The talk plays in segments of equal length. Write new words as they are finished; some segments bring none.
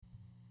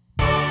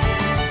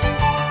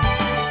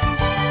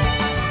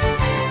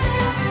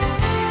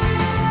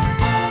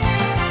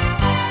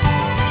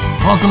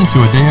Welcome to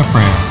a day of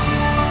prayer.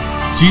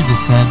 Jesus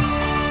said,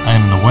 I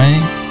am the way,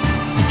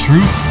 the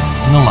truth,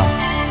 and the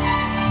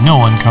life. No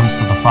one comes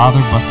to the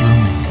Father but through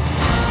me.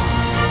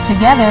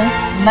 Together,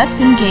 let's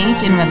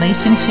engage in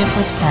relationship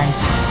with Christ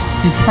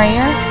through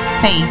prayer,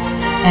 faith,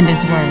 and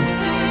His Word.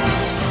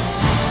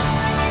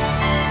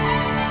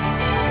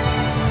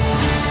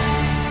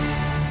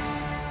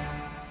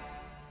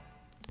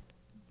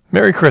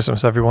 Merry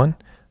Christmas, everyone.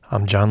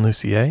 I'm John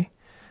Lucier.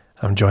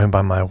 I'm joined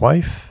by my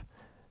wife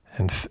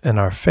and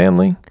our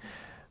family.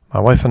 My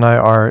wife and I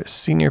are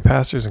senior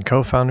pastors and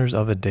co-founders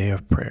of A Day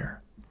of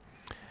Prayer.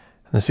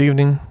 And this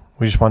evening,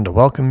 we just wanted to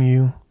welcome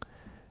you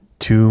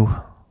to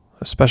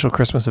a special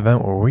Christmas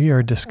event where we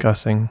are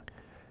discussing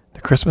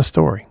the Christmas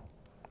story.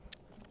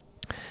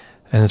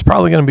 And it's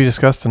probably going to be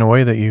discussed in a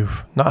way that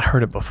you've not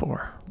heard it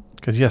before.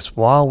 Because yes,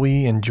 while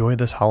we enjoy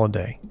this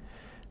holiday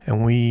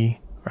and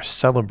we are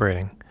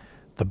celebrating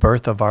the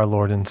birth of our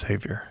Lord and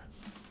Savior,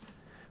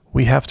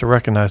 we have to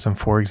recognize Him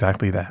for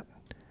exactly that.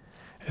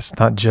 It's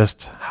not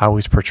just how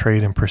He's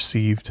portrayed and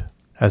perceived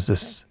as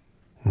this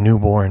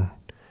newborn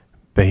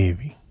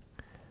baby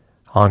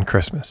on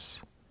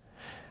Christmas.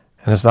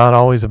 And it's not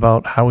always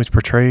about how He's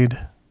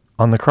portrayed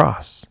on the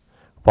cross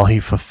while He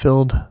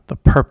fulfilled the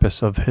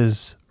purpose of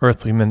His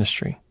earthly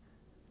ministry,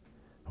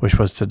 which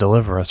was to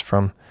deliver us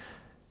from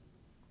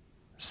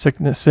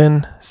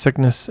sin,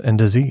 sickness, and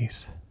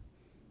disease.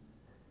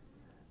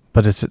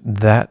 But it's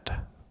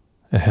that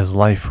in His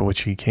life for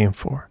which He came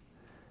for.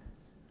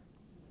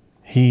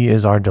 He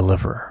is our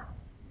deliverer,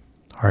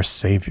 our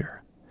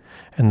Savior.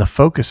 And the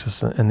focus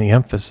is, and the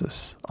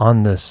emphasis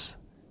on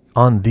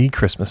the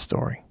Christmas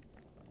story,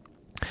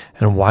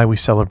 and why we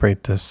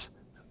celebrate this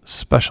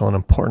special and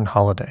important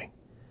holiday,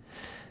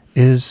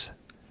 is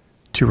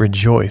to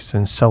rejoice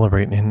and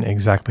celebrate in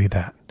exactly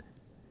that.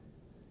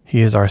 He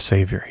is our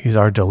Savior. He's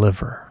our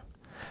deliverer.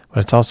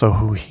 But it's also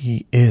who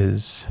He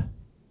is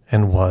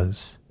and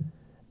was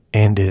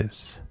and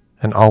is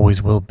and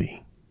always will be,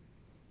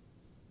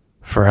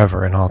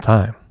 forever and all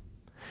time.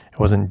 It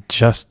wasn't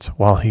just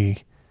while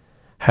He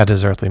had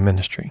His earthly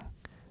ministry.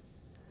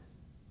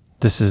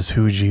 This is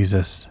who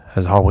Jesus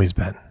has always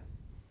been.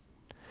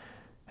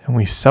 And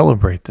we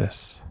celebrate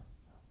this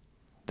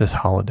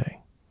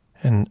holiday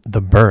and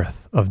the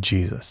birth of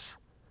Jesus,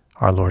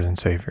 our Lord and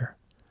Savior,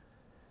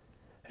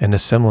 in a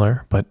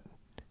similar, but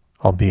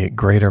albeit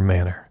greater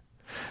manner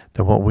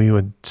than what we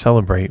would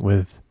celebrate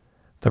with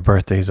the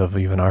birthdays of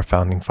even our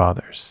founding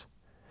fathers,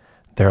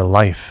 their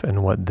life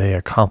and what they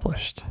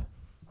accomplished,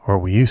 or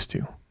we used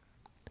to.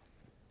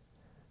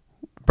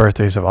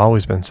 Birthdays have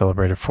always been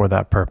celebrated for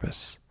that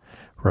purpose,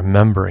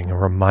 remembering and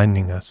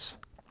reminding us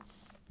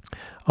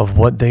of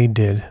what they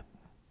did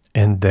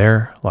in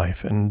their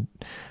life and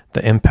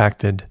that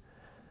impacted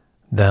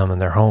them and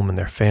their home and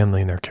their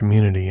family and their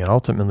community and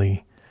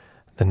ultimately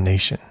the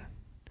nation.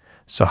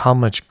 So how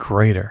much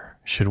greater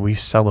should we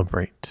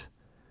celebrate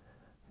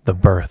the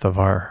birth of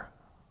our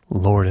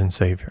Lord and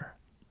Savior,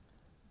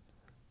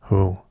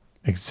 who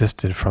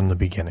existed from the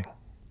beginning?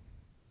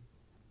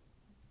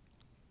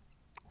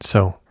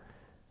 So,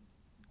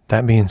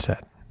 that being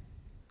said,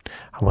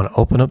 I want to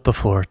open up the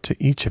floor to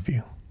each of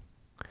you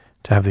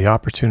to have the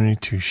opportunity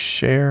to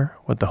share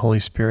what the Holy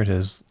Spirit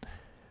has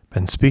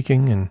been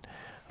speaking and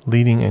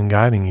leading and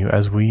guiding you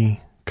as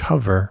we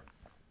cover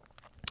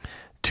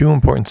two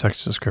important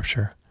sections of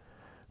Scripture.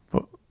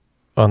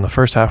 On the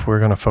first half, we're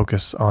going to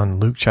focus on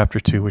Luke chapter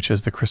 2, which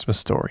is the Christmas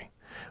story,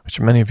 which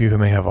many of you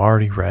may have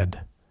already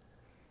read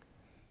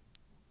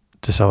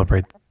to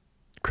celebrate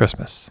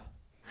Christmas.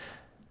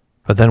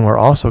 But then we're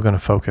also going to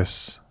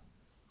focus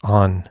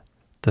on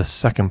the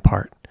second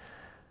part,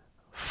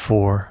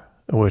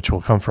 which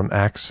will come from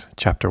Acts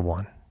chapter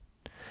 1,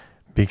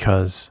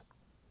 because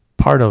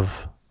part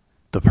of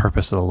the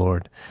purpose of the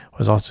Lord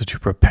was also to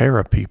prepare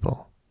a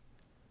people,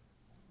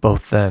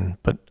 both then,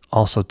 but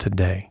also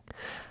today,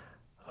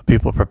 a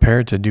people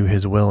prepared to do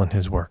His will and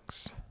His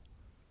works.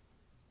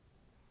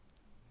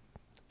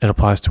 It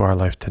applies to our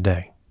life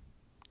today.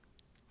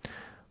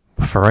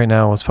 But for right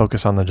now, let's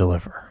focus on the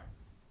deliverer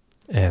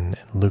in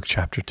Luke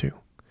chapter 2.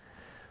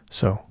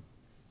 So,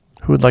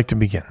 who would like to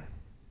begin?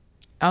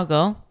 I'll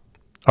go.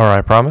 All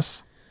right,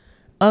 promise.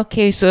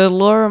 Okay, so the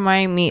Lord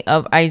reminded me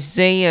of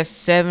Isaiah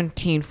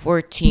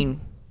 17:14.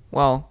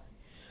 Well,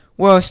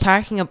 where it's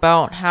talking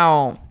about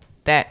how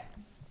that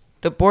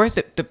the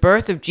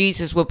birth of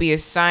Jesus will be a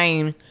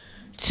sign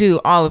to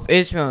all of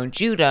Israel and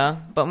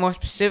Judah, but more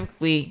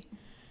specifically,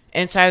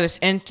 inside this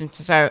instance,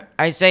 inside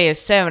Isaiah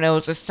 7, it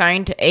was a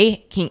sign to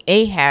King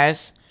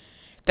Ahaz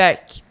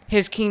that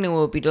his kingdom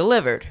will be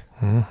delivered.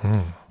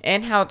 Mm-hmm.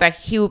 And how that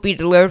he will be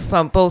delivered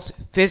from both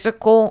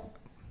physical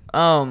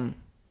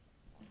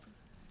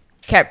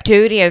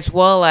captivity as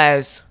well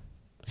as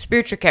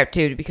spiritual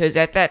captivity, because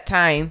at that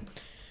time,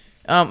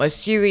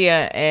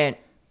 Assyria and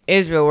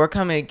Israel were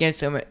coming against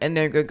them, and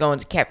they're going to go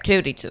into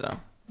captivity to them.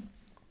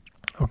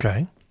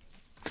 Okay.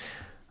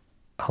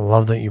 I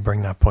love that you bring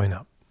that point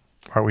up.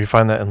 All right, we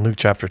find that in Luke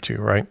chapter 2,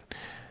 right?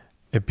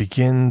 It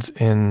begins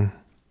in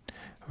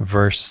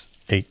verse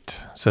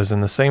 8 says,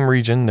 in the same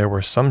region there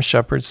were some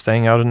shepherds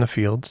staying out in the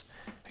fields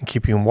and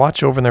keeping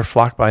watch over their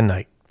flock by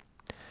night.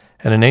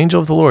 And an angel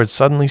of the Lord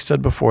suddenly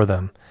stood before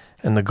them,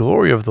 and the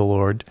glory of the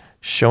Lord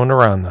shone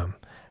around them,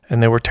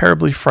 and they were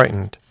terribly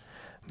frightened.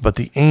 But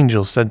the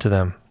angel said to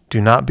them, do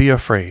not be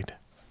afraid.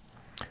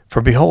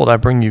 For behold, I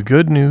bring you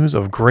good news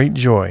of great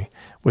joy,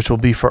 which will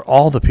be for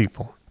all the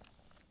people.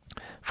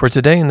 For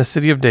today in the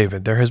city of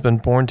David there has been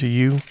born to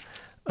you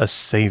a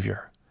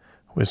Savior,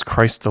 who is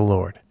Christ the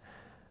Lord.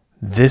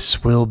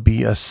 This will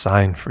be a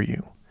sign for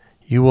you.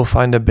 You will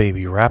find a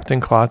baby wrapped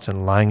in cloths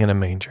and lying in a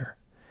manger.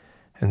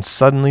 And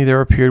suddenly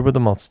there appeared with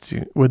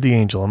the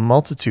angel a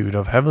multitude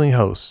of heavenly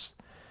hosts,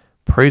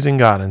 praising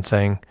God and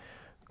saying,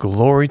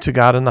 Glory to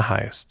God in the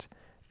highest,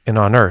 and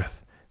on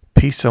earth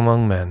peace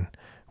among men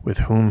with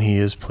whom he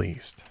is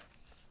pleased.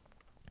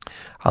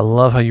 I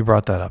love how you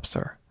brought that up,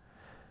 sir.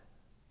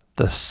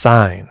 The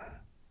sign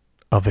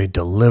of a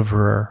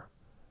deliverer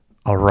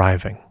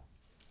arriving,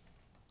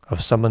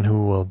 of someone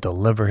who will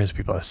deliver his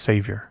people, a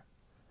Savior,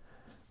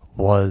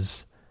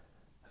 was,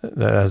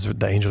 as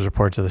the angels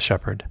reported to the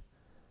shepherd,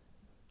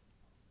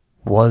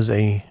 was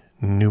a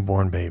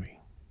newborn baby,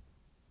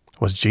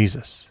 was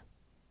Jesus,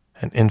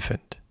 an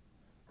infant,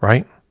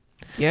 right?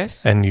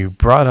 Yes. And you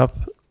brought up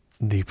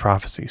the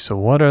prophecy. So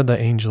what are the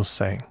angels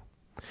saying?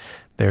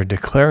 They're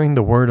declaring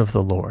the word of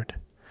the Lord,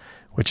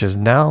 which is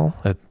now,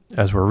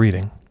 as we're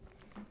reading,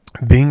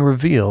 being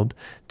revealed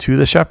to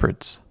the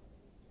shepherds.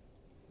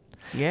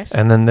 Yes.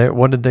 And then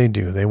what did they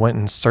do? They went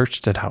and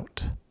searched it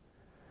out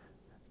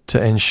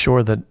to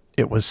ensure that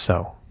it was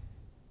so.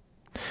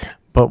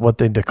 But what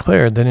they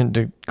declared, they didn't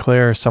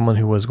declare someone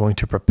who was going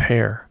to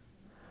prepare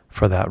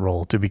for that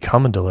role, to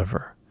become a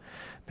deliverer.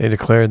 They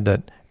declared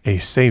that a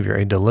Savior,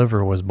 a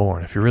deliverer was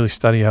born. If you really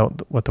study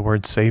out what the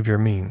word Savior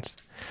means,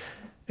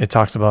 it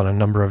talks about a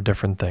number of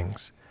different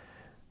things.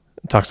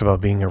 It talks about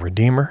being a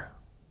redeemer,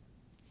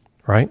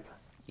 right?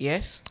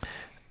 Yes.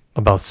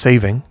 About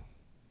saving.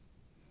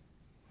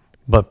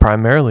 But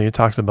primarily it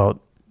talks about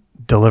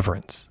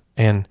deliverance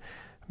and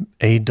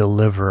a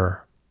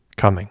deliverer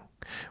coming.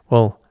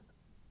 Well,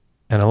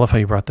 and I love how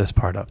you brought this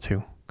part up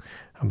too,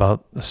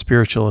 about the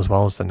spiritual as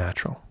well as the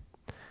natural.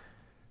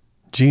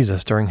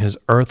 Jesus, during his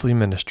earthly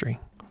ministry,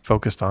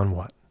 focused on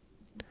what?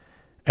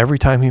 Every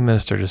time he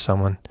ministered to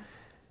someone,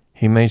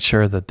 he made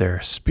sure that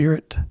their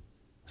spirit,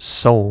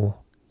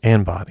 soul,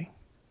 and body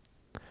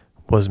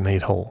was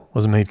made whole,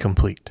 was made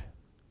complete.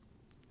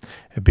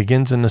 It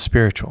begins in the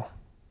spiritual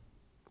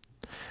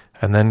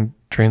and then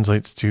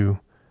translates to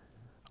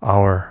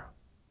our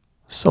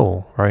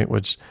soul, right?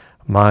 Which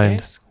mind,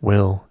 Yes.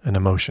 will, and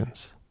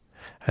emotions.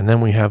 And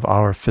then we have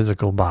our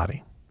physical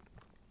body.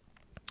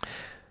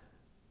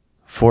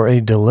 For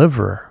a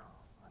deliverer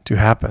to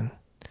happen,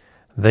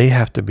 they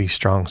have to be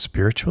strong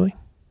spiritually,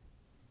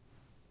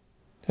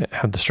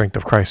 have the strength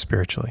of Christ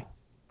spiritually,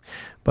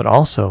 but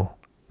also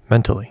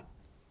mentally,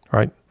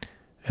 right?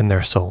 In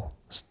their soul,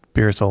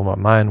 spirit, soul,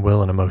 mind,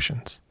 will, and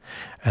emotions.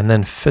 And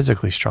then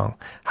physically strong.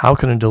 How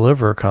can a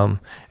deliverer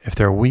come if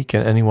they're weak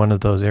in any one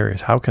of those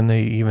areas? How can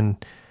they even,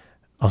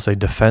 I'll say,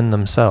 defend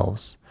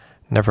themselves?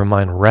 Never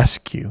mind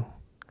rescue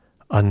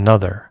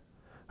another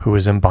who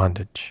is in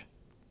bondage.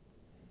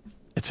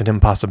 It's an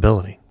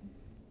impossibility.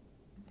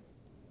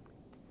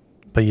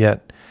 But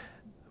yet,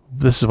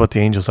 this is what the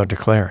angels are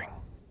declaring.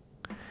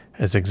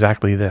 It's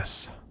exactly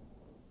this.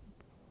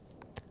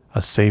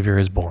 A Savior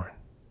is born.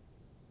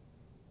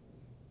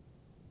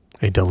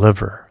 A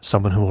deliverer,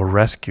 someone who will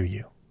rescue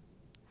you.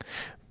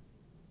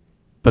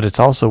 But it's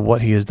also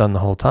what he has done the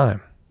whole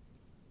time.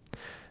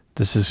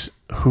 This is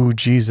who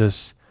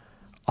Jesus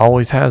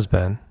always has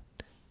been,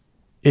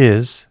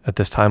 is at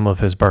this time of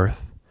his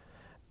birth,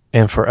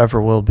 and forever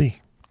will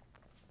be.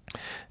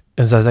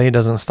 As Isaiah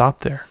doesn't stop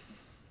there.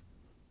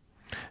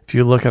 If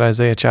you look at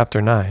Isaiah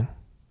chapter 9,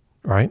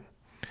 right?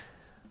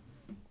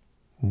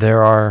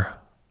 There are,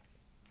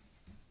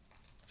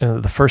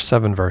 in the first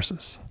 7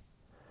 verses,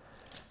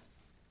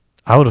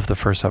 out of the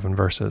first 7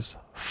 verses,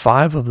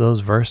 5 of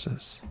those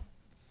verses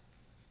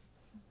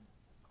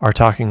are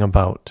talking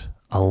about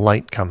a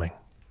light coming.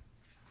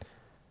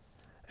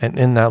 And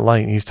in that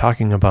light, he's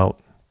talking about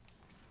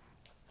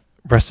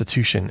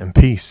restitution and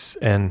peace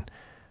and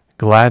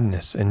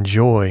gladness and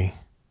joy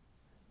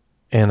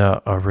and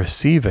a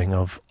receiving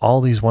of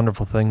all these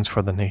wonderful things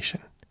for the nation.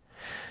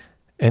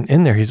 And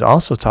in there, he's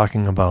also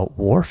talking about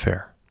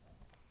warfare.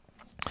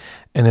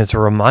 And it's a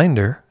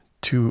reminder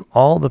to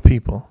all the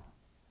people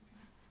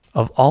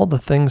of all the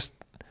things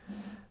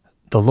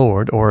the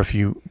Lord, or if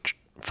you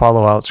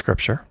follow out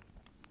Scripture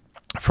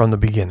from the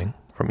beginning,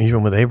 from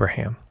even with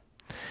Abraham,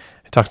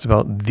 it talks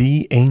about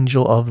the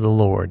angel of the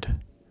Lord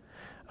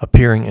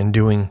appearing and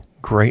doing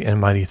great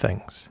and mighty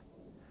things,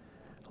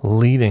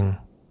 leading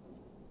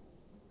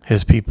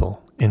his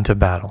people into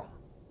battle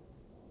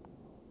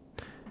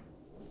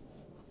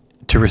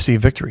to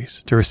receive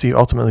victories, to receive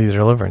ultimately the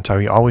deliverance. How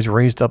he always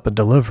raised up a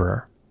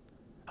deliverer,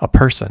 a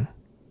person,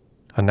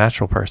 a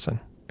natural person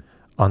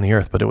on the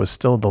earth, but it was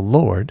still the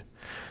Lord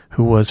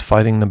who was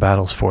fighting the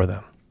battles for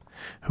them,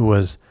 who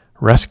was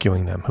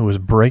rescuing them, who was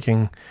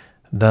breaking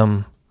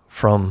them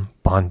from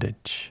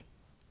bondage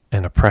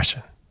and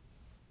oppression.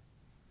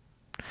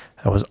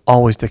 That was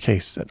always the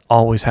case. That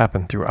always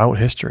happened throughout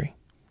history.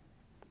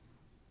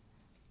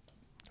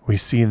 We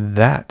see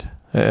that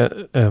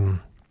in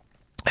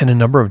a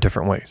number of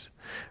different ways.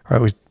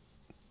 Right?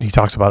 He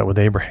talks about it with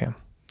Abraham.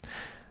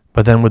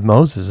 But then with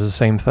Moses, it's the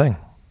same thing.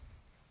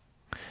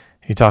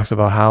 He talks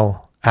about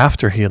how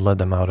after he had led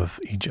them out of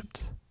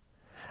Egypt,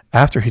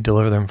 after he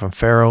delivered them from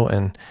Pharaoh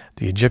and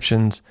the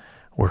Egyptians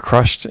were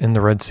crushed in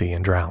the Red Sea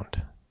and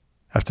drowned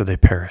after they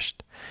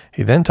perished.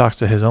 He then talks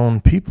to his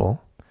own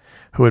people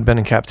who had been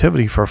in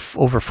captivity for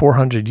over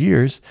 400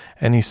 years,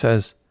 and he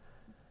says,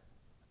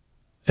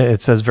 it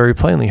says very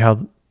plainly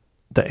how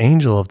the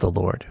angel of the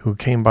Lord, who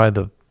came by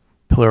the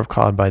pillar of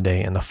cloud by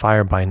day and the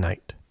fire by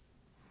night,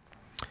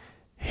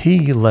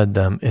 he led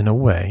them in a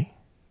way,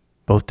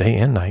 both day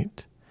and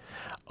night,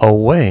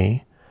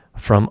 away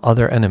from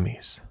other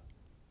enemies.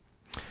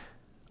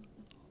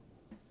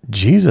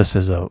 Jesus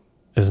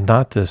is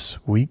not this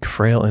weak,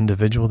 frail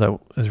individual that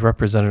is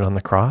represented on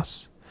the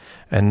cross,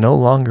 and no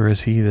longer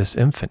is he this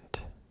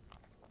infant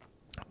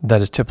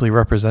that is typically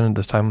represented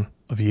this time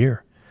of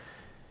year.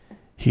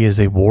 He is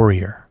a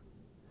warrior,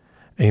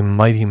 a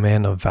mighty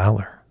man of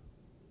valor.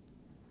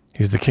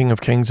 He's the King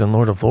of Kings and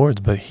Lord of Lords,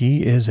 but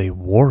he is a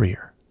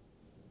warrior.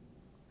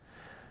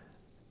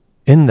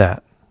 In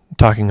that,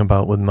 talking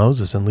about with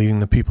Moses and leading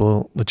the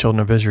people, the children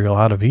of Israel,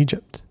 out of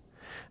Egypt,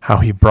 how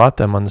he brought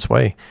them on this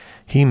way.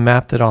 He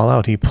mapped it all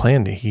out. He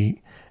planned it.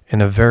 He,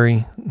 in a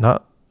very,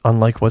 not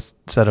unlike what's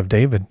said of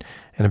David,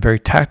 in a very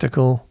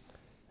technical,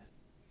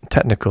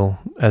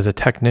 as a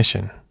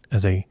technician,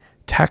 as a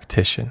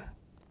tactician,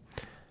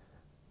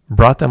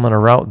 brought them on a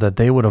route that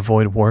they would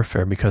avoid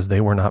warfare because they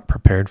were not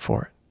prepared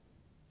for it.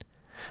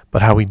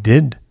 But how he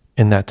did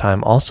in that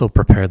time also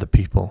prepare the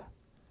people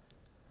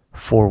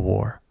for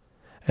war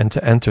and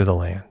to enter the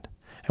land.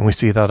 And we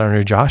see that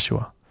under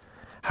Joshua,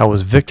 how it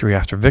was victory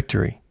after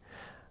victory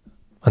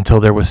until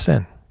there was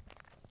sin.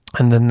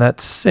 And then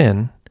that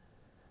sin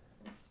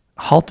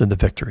halted the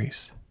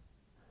victories.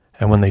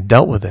 And when they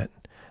dealt with it,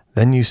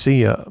 then you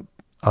see,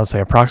 I'll say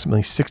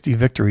approximately 60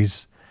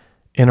 victories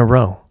in a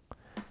row,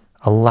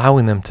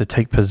 allowing them to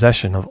take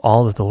possession of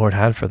all that the Lord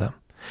had for them.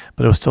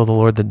 But it was still the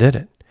Lord that did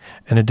it.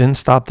 And it didn't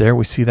stop there.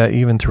 We see that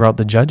even throughout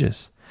the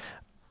Judges.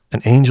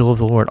 An angel of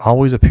the Lord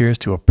always appears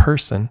to a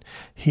person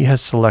he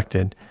has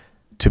selected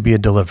to be a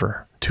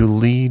deliverer, to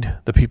lead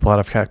the people out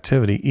of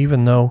captivity,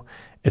 even though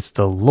it's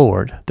the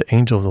Lord, the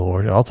angel of the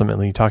Lord,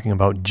 ultimately talking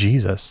about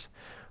Jesus,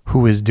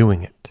 who is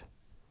doing it.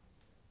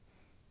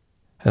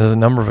 And there's a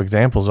number of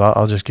examples.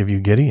 I'll just give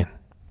you Gideon.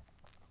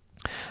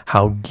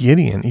 How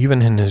Gideon,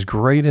 even in his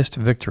greatest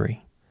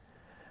victory,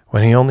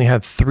 when he only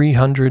had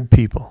 300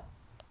 people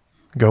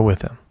go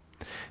with him,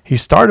 he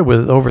started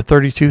with over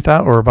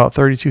 32,000 or about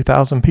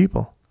 32,000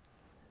 people.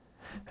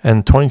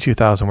 And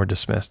 22,000 were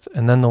dismissed.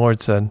 And then the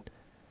Lord said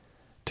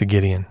to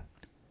Gideon,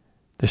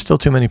 there's still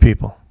too many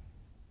people.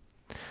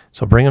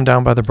 So bring them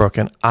down by the brook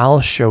and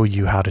I'll show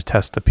you how to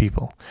test the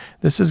people.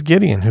 This is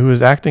Gideon, who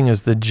is acting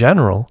as the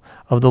general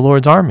of the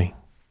Lord's army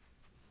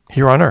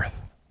here on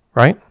earth,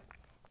 right?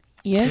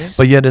 Yes.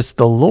 But yet it's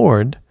the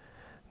Lord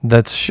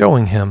that's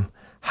showing him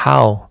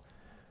how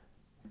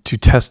to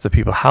test the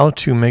people, how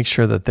to make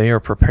sure that they are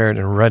prepared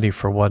and ready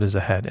for what is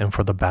ahead and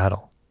for the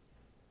battle.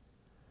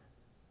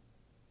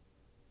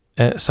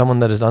 Someone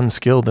that is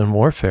unskilled in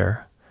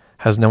warfare,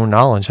 has no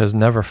knowledge, has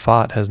never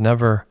fought, has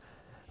never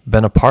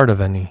been a part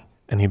of any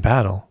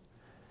battle,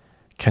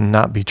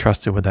 cannot be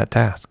trusted with that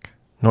task,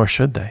 nor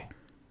should they.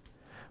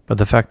 But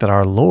the fact that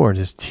our Lord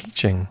is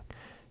teaching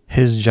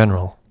his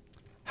general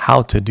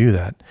how to do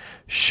that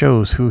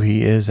shows who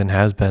he is and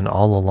has been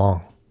all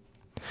along.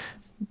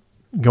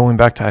 Going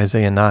back to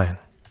Isaiah 9,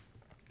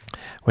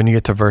 when you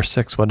get to verse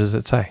 6, what does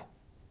it say?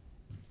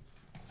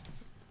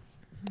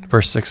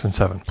 Verse 6 and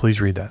 7, please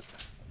read that.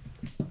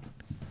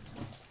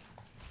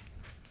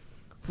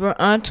 For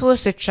unto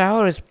us a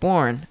child is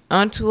born,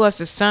 unto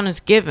us a son is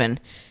given,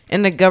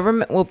 and the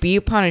government will be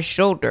upon his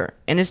shoulder,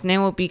 and his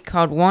name will be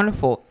called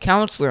Wonderful,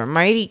 Counselor,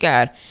 Mighty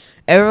God,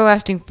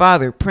 Everlasting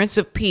Father, Prince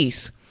of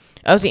Peace.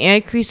 Of the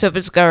increase of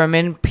his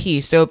government and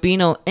peace there will be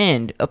no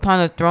end upon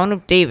the throne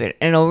of David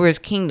and over his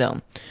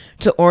kingdom,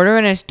 to order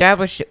and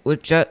establish it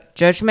with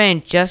judgment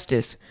and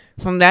justice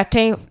from that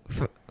time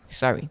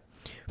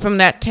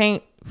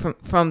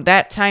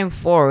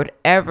forward,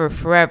 ever,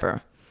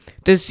 forever.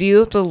 The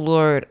zeal of the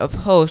Lord of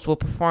hosts will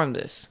perform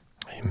this.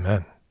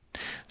 Amen.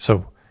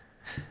 So,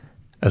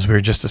 as we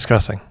were just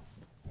discussing,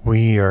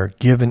 we are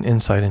given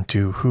insight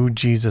into who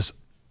Jesus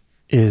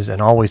is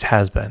and always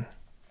has been.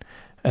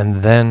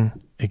 And then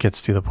it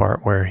gets to the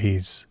part where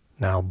he's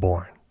now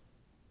born,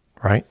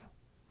 right?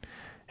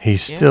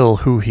 He's still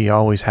who he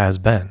always has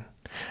been.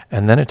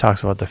 And then it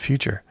talks about the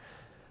future,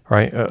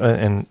 right?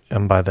 And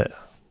by the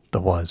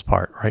was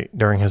part, right?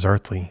 During his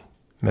earthly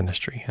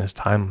ministry and his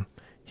time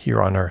here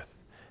on earth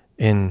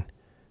in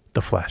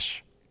the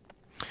flesh.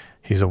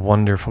 He's a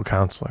wonderful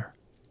counselor,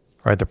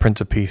 right? The Prince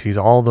of Peace. He's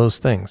all those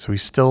things. So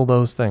he's still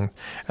those things.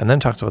 And then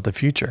talks about the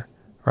future,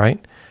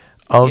 right?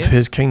 Of Yes.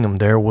 his kingdom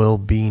there will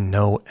be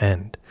no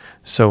end.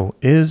 So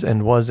is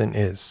and was and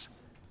is.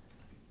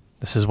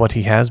 This is what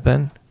he has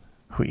been,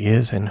 who he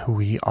is, and who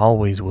he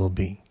always will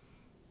be.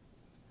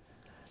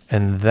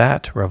 And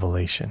that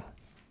revelation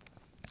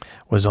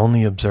was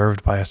only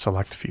observed by a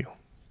select few.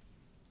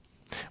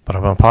 But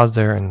I'm going to pause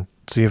there and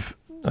see if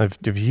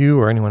you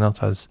or anyone else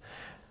has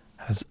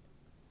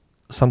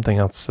something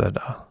else that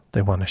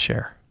they want to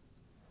share.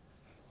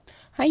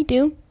 I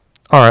do.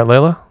 All right,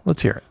 Layla,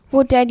 let's hear it.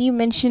 Well, Dad, you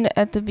mentioned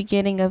at the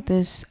beginning of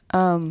this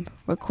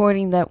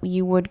recording that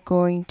you were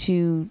going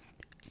to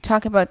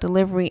talk about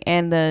delivery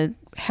and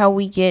how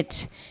we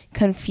get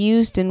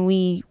confused and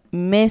we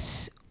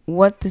miss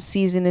what the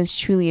season is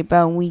truly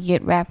about. And we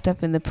get wrapped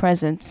up in the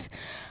presents.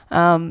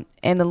 And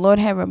the Lord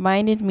had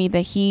reminded me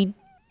that he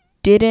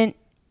didn't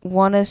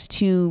want us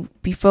to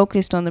be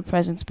focused on the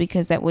presents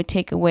because that would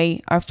take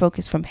away our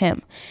focus from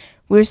him.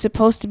 We're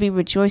supposed to be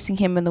rejoicing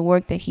him in the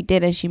work that he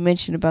did, as you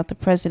mentioned about the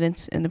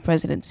presidents and the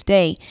President's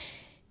Day,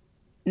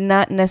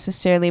 not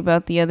necessarily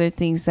about the other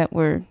things that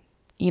were,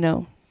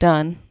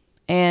 done.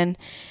 And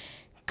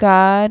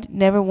God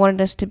never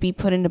wanted us to be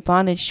put into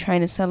bondage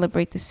trying to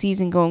celebrate the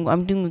season going,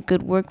 I'm doing a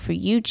good work for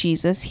you,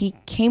 Jesus. He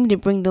came to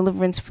bring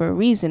deliverance for a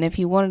reason. If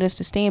he wanted us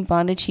to stay in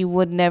bondage, he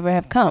would never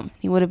have come.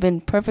 He would have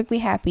been perfectly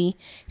happy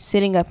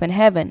sitting up in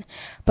heaven.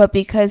 But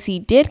because he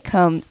did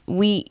come,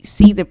 we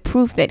see the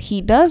proof that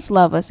he does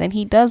love us and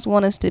he does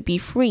want us to be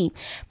free.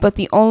 But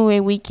the only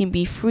way we can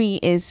be free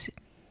is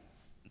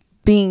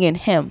being in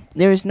him.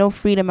 There is no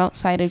freedom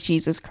outside of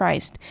Jesus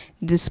Christ.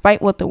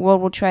 Despite what the world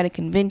will try to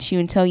convince you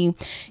and tell you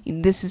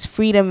this is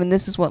freedom and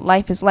this is what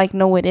life is like,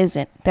 no, it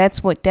isn't.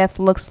 That's what death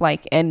looks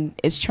like, and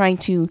it's trying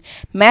to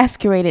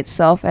masquerade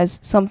itself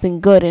as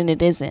something good, and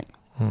it isn't.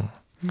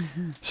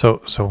 Mm-hmm.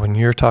 So when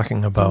you're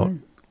talking about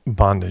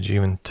bondage,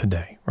 even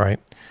today, right?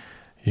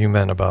 You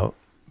meant about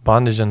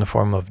bondage in the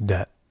form of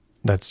debt.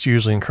 That's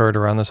usually incurred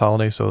around this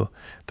holiday. So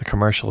the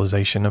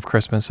commercialization of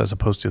Christmas as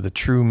opposed to the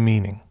true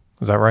meaning.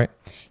 Is that right?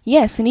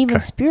 Yes, and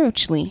even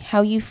spiritually,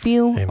 how you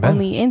feel Amen. on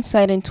the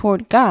inside and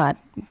toward God.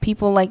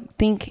 People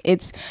think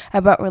it's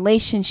about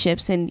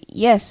relationships, and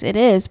yes, it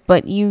is.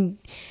 But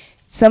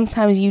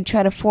sometimes you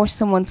try to force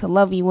someone to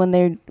love you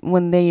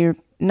when they're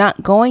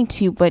not going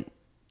to. But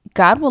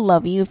God will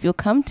love you if you'll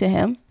come to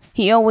him.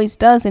 He always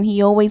does, and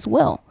he always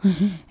will.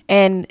 Mm-hmm.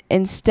 And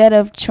instead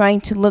of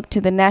trying to look to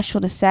the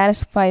natural to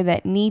satisfy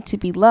that need to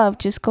be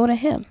loved, just go to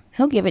him.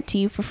 He'll give it to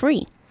you for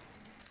free.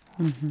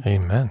 Mm-hmm.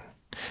 Amen.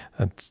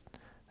 And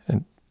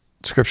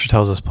Scripture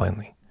tells us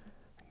plainly,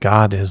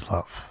 God is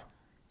love,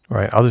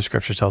 right? Other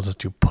Scripture tells us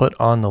to put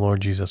on the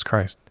Lord Jesus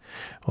Christ.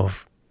 Well,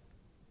 if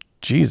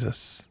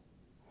Jesus,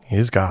 he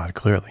is God,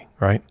 clearly,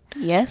 right?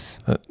 Yes.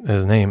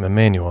 His name,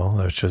 Emmanuel,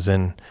 which was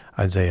in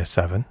Isaiah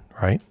 7,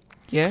 right?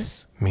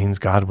 Yes. Means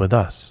God with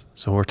us.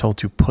 So we're told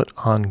to put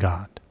on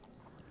God.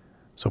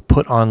 So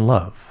put on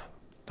love.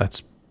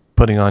 That's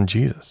putting on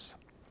Jesus.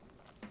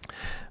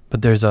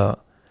 But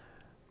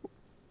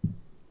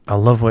I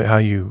love how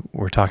you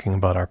were talking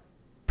about our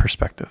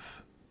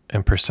perspective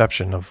and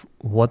perception of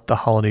what the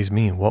holidays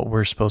mean, what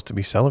we're supposed to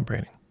be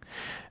celebrating.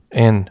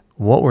 And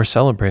what we're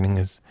celebrating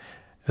is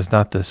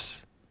not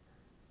this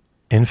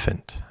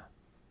infant.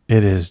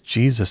 It is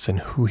Jesus and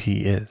who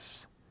he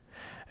is.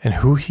 And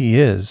who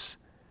he is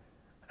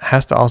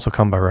has to also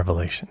come by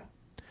revelation.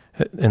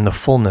 In the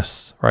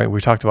fullness, right? We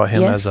talked about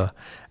him Yes.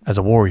 as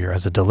a warrior,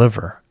 as a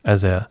deliverer,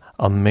 as a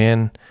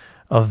man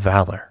of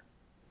valor,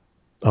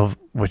 of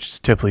which is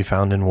typically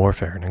found in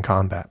warfare and in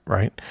combat,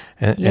 right?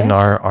 And in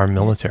Yes. our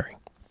military.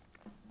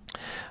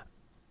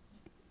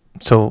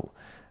 So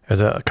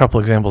there's a couple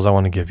examples I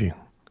want to give you.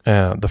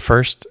 The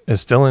first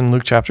is still in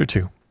Luke chapter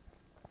 2.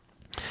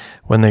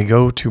 When they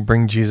go to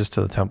bring Jesus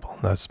to the temple,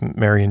 that's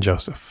Mary and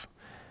Joseph.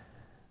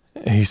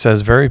 He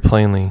says very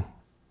plainly,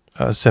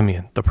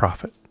 Simeon, the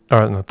prophet,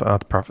 or not the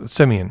prophet,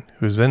 Simeon,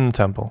 who's been in the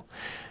temple,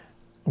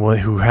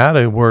 who had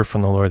a word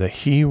from the Lord that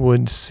he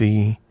would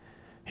see,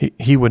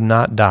 he would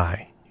not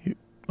die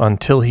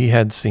until he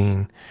had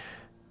seen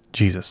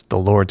Jesus, the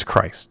Lord's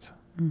Christ.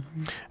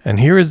 Mm-hmm. And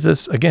here is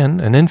this, again,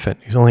 an infant.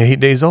 He's only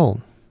 8 days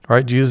old,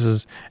 right? Jesus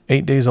is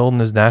 8 days old in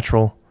his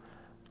natural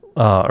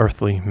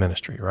earthly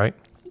ministry, right?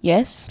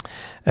 Yes.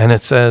 And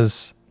it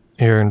says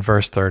here in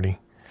verse 30,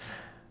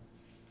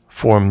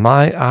 "For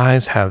my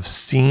eyes have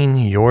seen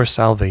your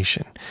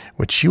salvation,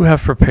 which you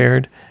have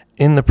prepared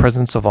in the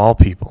presence of all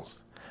peoples,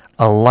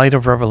 a light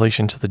of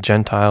revelation to the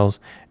Gentiles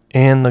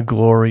and the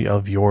glory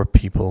of your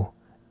people,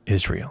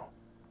 Israel."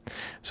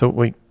 So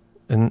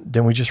and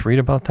then we just read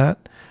about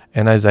that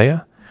in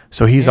Isaiah.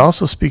 So he's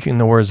also speaking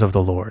the words of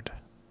the Lord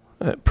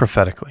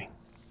prophetically.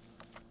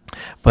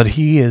 But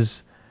he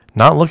is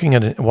not looking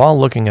at it while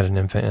looking at an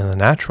infant in the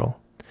natural.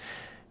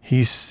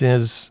 He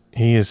says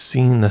he has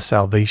seen the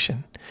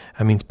salvation.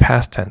 That means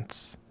past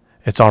tense.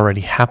 It's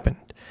already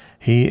happened.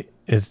 He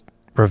is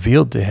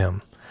revealed to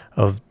him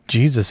of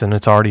Jesus, and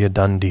it's already a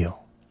done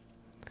deal.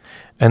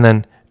 And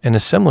then in a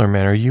similar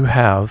manner, you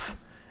have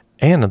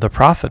Anna, the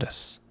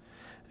prophetess,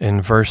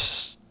 in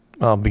verse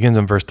begins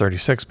in verse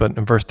 36, but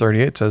in verse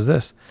 38 it says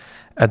this: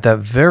 "At that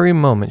very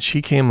moment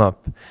she came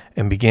up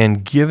and began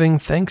giving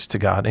thanks to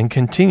God and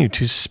continued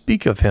to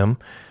speak of him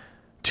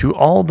to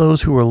all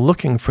those who were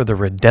looking for the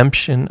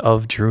redemption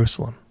of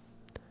Jerusalem."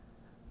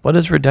 What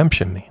does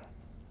redemption mean?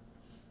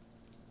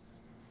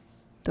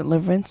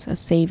 Deliverance, a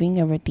saving,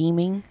 a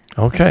redeeming.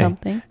 Okay.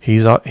 Something.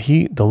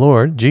 The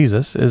Lord,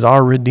 Jesus, is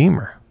our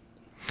Redeemer.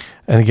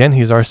 And again,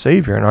 he's our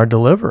Savior and our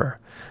deliverer.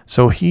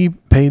 So he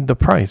paid the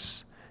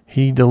price.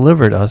 He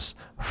delivered us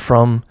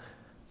from,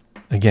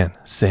 again,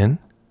 sin,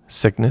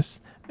 sickness,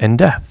 and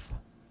death.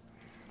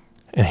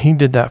 And he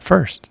did that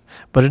first.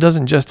 But it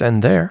doesn't just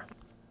end there.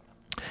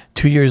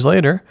 2 years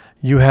later,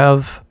 you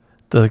have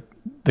the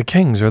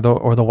kings or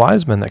the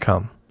wise men that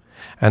come.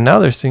 And now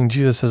they're seeing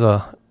Jesus as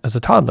a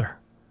toddler,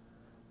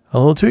 a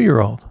little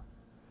 2-year-old.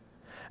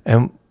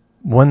 And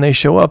when they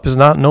show up, is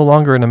no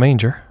longer in a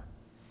manger.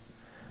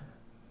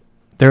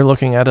 They're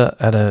looking at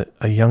a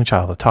young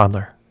child, a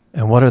toddler.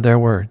 And what are their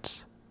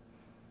words?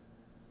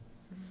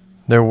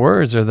 Their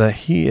words are that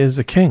he is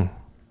a king.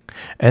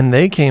 And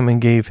they came and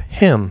gave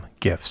him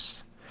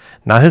gifts.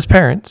 Not his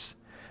parents.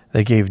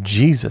 They gave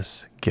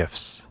Jesus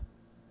gifts,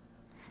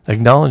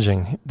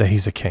 acknowledging that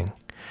he's a king.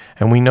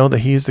 And we know that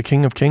he is the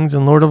King of Kings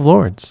and Lord of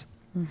Lords.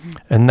 Mm-hmm.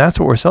 And that's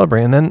what we're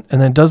celebrating. And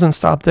then it doesn't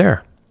stop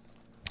there.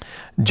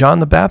 John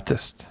the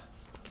Baptist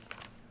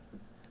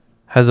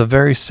has a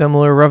very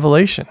similar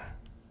revelation.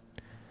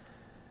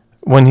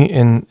 When he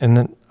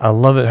and I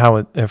love it how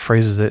it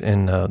phrases it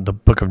in the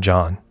book of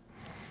John.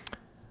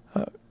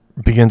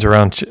 Begins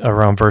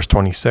around verse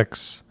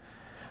 26.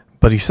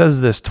 But he says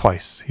this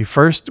twice. He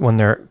first, when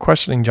they're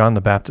questioning John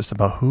the Baptist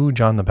about who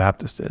John the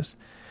Baptist is,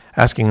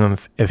 asking him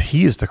if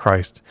he is the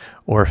Christ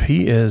or if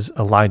he is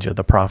Elijah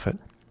the prophet,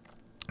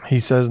 he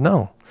says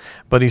no.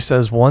 But he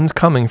says, one's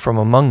coming from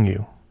among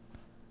you,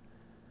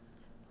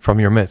 from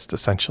your midst,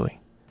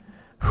 essentially,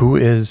 who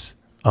is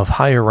of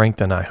higher rank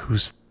than I,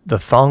 who's the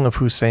thong of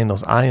whose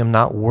sandals I am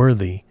not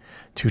worthy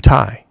to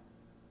tie,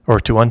 or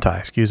to untie,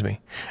 excuse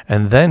me.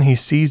 And then he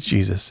sees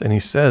Jesus, and he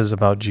says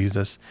about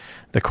Jesus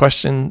the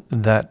question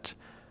that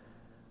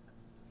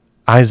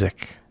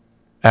Isaac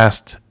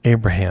asked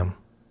Abraham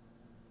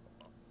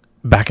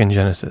back in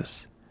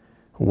Genesis: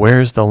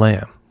 where's the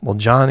lamb? Well,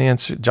 John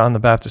the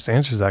Baptist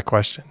answers that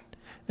question,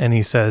 and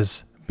he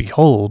says,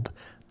 behold,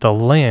 the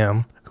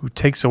lamb who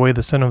takes away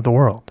the sin of the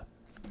world,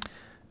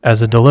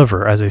 as a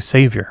deliverer, as a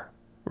savior,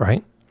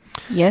 right?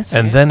 Yes.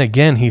 And then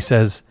again he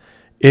says,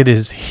 it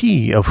is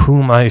he of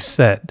whom I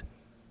said,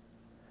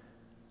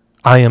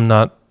 I am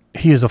not,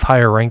 he is of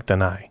higher rank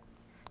than I,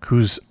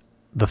 who's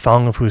the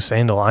thong of whose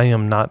sandal I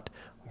am not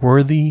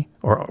worthy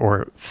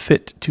or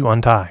fit to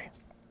untie.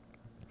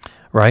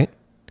 Right?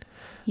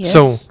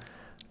 Yes.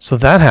 So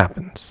that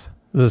happens.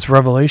 This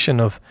revelation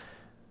of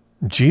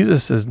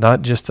Jesus is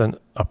not just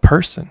a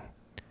person.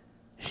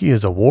 He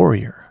is a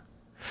warrior.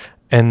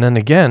 And then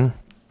again,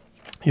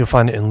 you'll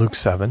find it in Luke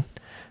 7,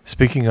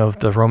 speaking of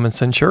the Roman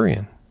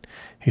centurion.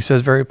 He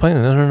says very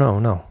plainly,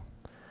 no.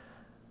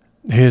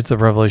 Here's the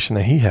revelation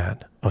that he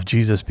had of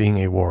Jesus being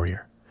a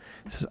warrior.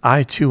 He says,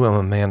 I too am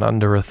a man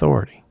under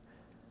authority.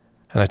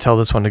 And I tell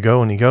this one to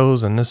go and he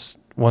goes, and this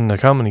one to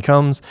come and he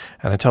comes,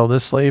 and I tell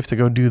this slave to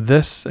go do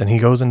this and he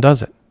goes and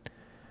does it.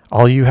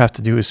 All you have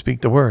to do is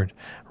speak the word,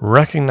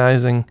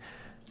 recognizing,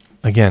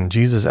 again,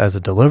 Jesus as a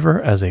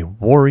deliverer, as a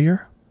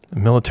warrior,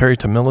 military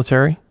to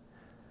military,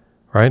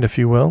 right, if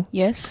you will.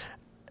 Yes.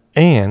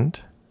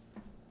 And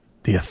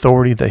the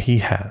authority that he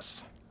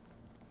has.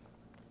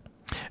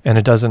 And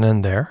it doesn't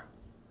end there.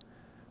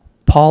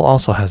 Paul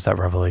also has that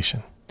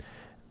revelation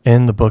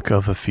in the book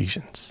of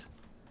Ephesians.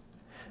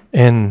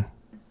 In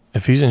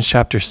Ephesians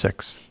chapter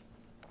 6,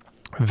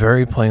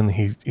 very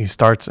plainly he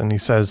starts and he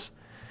says,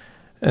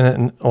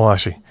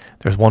 actually,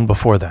 there's one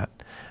before that.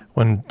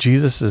 When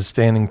Jesus is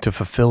standing to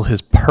fulfill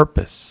his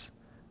purpose,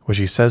 which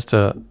he says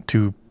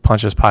to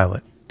Pontius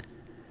Pilate,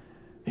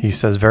 he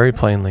says very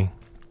plainly,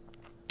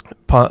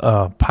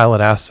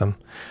 Pilate asks him,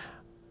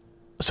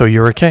 so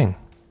you're a king?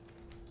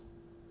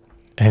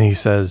 And he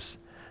says,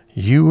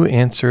 you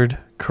answered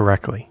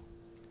correctly.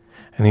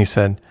 And he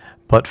said,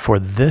 but for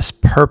this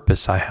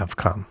purpose I have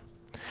come.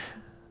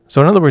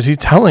 So in other words, he's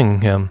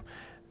telling him,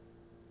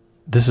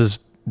 this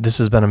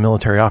has been a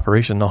military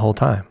operation the whole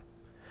time.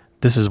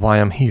 This is why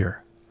I'm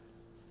here.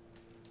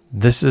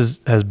 This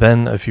has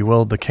been, if you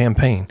will, the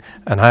campaign,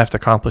 and I have to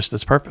accomplish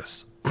this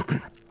purpose.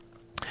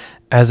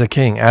 As a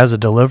king, as a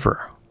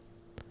deliverer.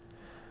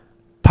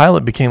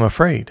 Pilate became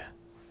afraid.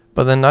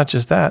 But then not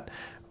just that,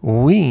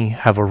 we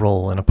have a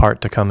role and a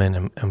part to come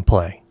in and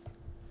play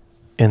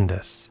in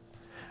this,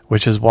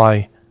 which is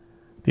why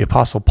the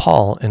Apostle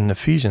Paul in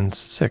Ephesians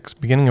 6,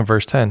 beginning of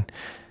verse 10,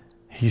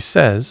 he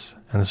says,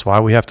 and this is why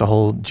we have to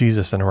hold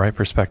Jesus in a right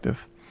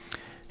perspective.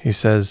 He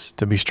says,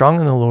 to be strong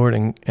in the Lord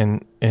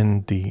and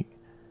in the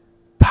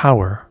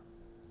power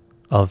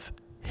of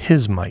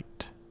his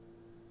might.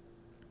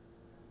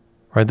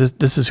 Right?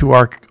 This is who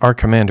our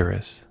commander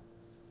is.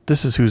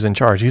 This is who's in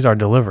charge. He's our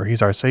deliverer.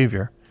 He's our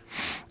savior.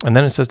 And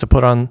then it says to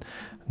put on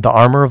the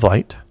armor of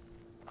light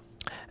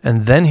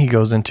And then he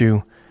goes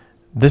into,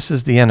 this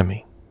is the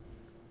enemy.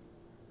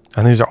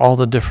 And these are all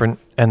the different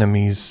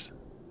enemies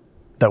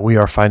that we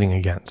are fighting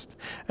against.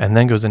 And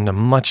then goes into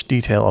much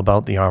detail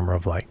about the armor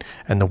of light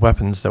and the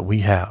weapons that we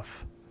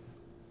have.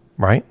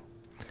 Right?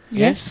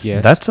 Yes.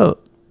 Yes. That's a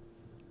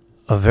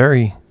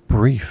very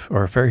brief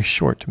or a very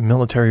short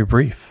military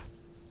brief.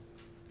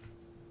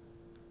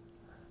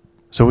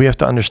 So we have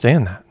to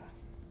understand that.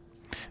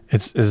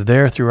 It's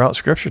there throughout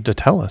Scripture to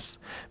tell us,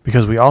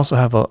 because we also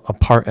have a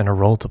part and a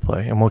role to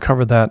play. And we'll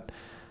cover that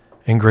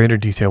in greater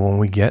detail when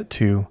we get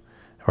to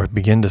or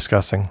begin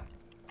discussing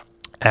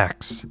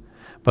Acts.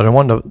 But I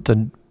wanted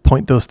to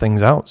point those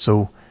things out.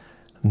 So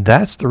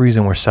that's the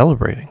reason we're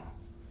celebrating.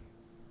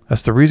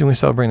 That's the reason we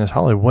celebrate this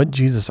holiday, what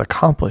Jesus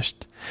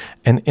accomplished.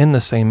 And in the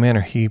same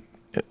manner, he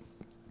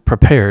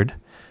prepared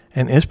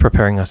and is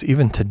preparing us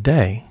even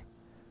today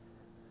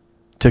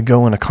to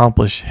go and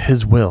accomplish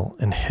his will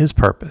and his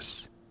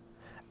purpose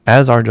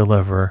as our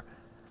deliverer,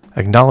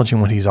 acknowledging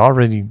what he's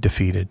already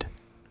defeated,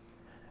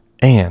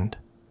 and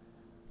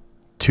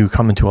to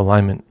come into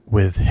alignment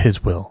with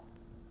his will.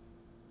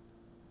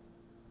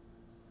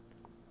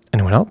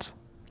 Anyone else?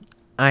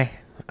 I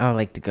would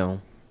like to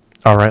go.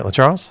 All right,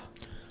 Charles.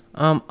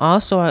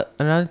 Also,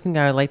 another thing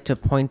I would like to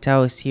point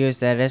out is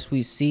that as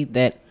we see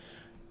that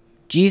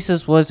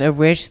Jesus was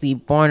originally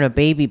born a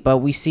baby, but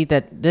we see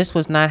that this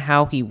was not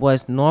how he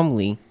was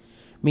normally.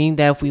 Meaning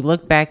that if we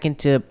look back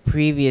into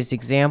previous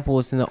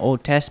examples in the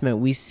Old Testament,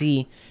 we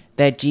see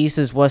that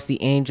Jesus was the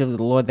angel of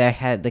the Lord that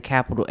had the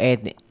capital A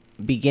at the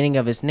beginning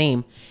of his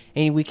name.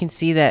 And we can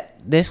see that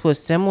this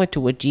was similar to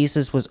what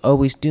Jesus was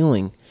always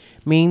doing.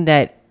 Meaning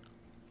that,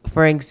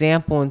 for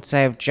example,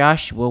 inside of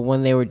Joshua,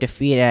 when they were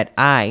defeated at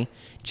Ai,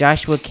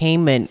 Joshua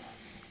came and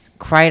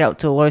cried out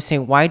to the Lord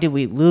saying, "Why did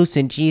we lose?"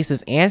 And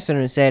Jesus answered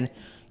him and said,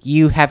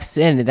 "You have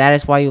sinned. That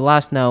is why you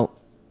lost. Now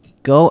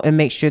go and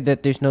make sure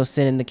that there's no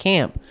sin in the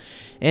camp."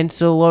 And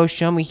so the Lord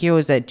showed me here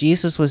was that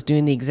Jesus was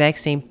doing the exact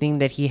same thing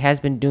that he has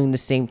been doing the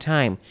same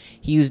time.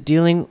 He was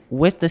dealing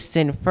with the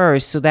sin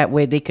first so that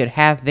way they could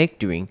have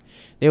victory.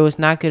 There was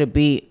not going to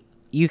be,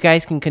 you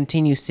guys can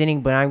continue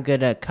sinning, but I'm going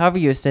to cover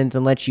your sins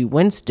and let you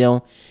win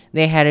still.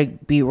 They had to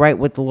be right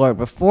with the Lord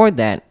before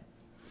that.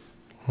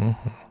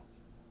 Mm-hmm.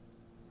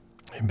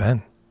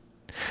 Amen.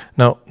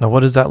 Now,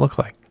 what does that look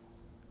like?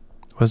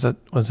 Was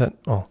that?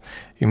 Oh,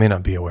 you may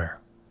not be aware,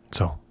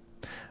 so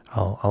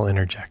I'll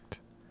interject.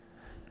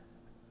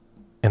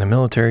 In a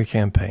military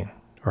campaign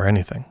or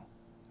anything,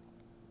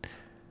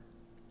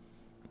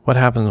 what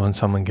happens when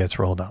someone gets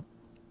rolled up?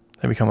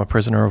 They become a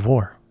prisoner of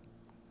war,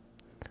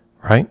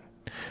 right?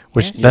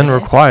 Which then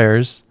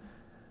requires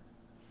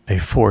a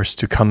force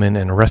to come in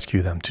and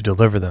rescue them, to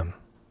deliver them,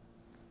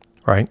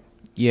 right?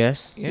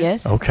 Yes.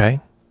 Yes.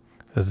 Okay.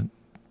 Doesn't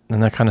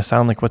that kind of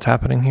sound like what's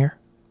happening here?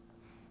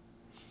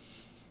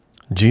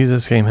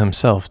 Jesus came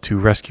himself to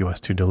rescue us,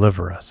 to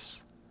deliver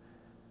us.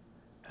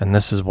 And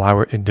this is why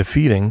we're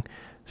defeating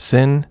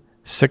sin,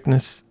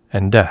 sickness,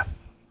 and death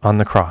on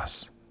the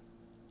cross.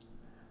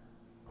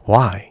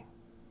 Why?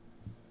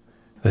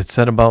 It's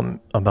said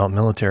about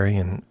military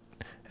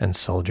and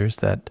soldiers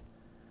that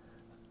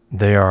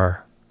they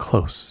are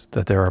close,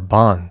 that there are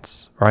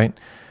bonds, right?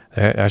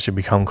 They actually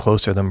become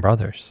closer than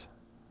brothers.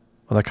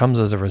 Well, that comes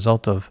as a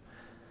result of,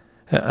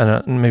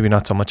 and maybe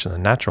not so much in the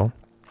natural,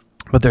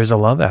 but there's a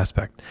love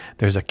aspect.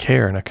 There's a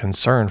care and a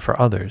concern for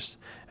others,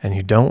 and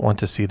you don't want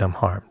to see them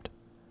harmed.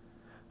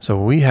 So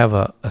we have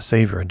a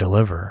Savior, a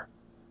deliverer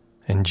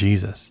in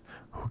Jesus,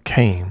 who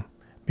came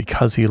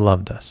because he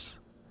loved us,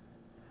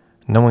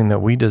 knowing that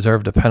we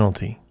deserved a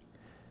penalty,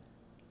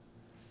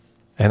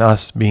 and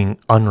us being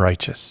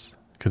unrighteous,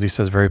 because he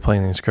says very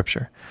plainly in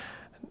Scripture,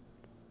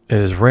 it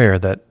is rare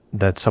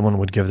that someone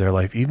would give their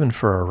life even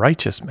for a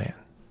righteous man.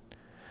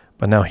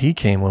 But now he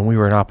came when we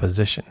were in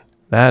opposition.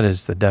 That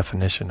is the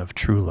definition of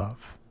true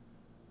love.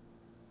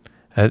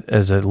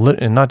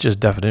 And not just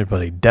definition,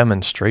 but a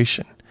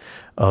demonstration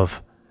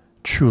of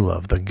true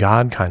love, the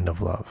God kind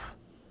of love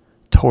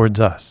towards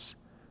us,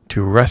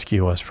 to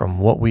rescue us from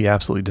what we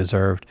absolutely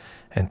deserved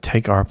and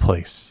take our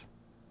place,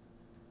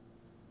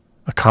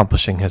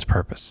 accomplishing his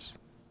purpose.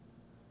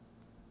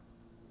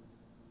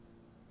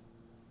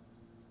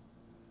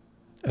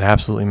 It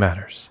absolutely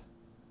matters.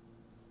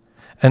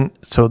 And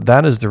so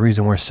that is the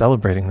reason we're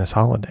celebrating this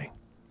holiday.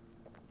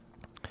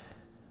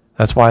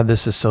 That's why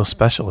this is so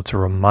special. It's a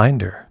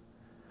reminder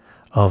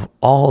of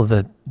all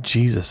that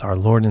Jesus, our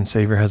Lord and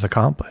Savior, has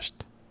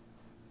accomplished.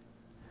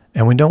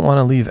 And we don't want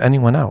to leave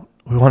anyone out.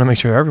 We want to make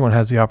sure everyone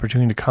has the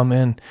opportunity to come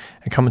in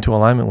and come into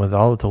alignment with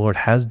all that the Lord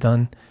has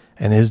done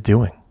and is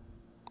doing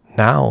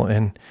now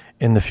and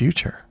in the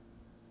future.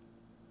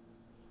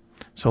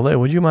 So, Leah,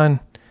 would you mind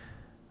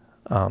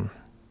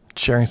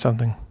sharing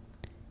something?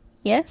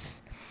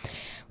 Yes.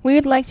 We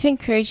would like to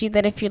encourage you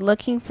that if you're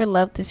looking for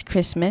love this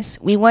Christmas,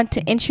 we want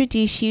to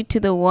introduce you to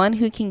the one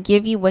who can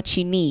give you what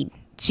you need.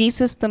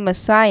 Jesus the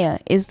Messiah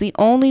is the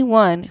only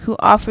one who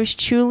offers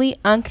truly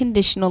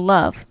unconditional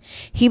love.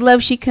 He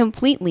loves you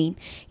completely,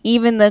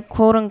 even the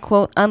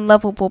quote-unquote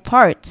unlovable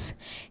parts.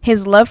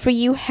 His love for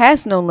you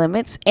has no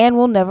limits and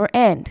will never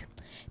end.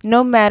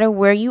 No matter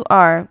where you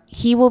are,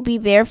 He will be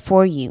there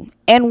for you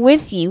and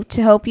with you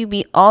to help you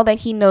be all that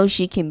He knows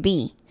you can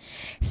be.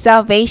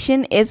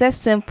 Salvation is as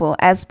simple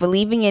as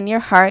believing in your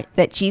heart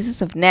that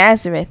Jesus of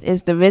Nazareth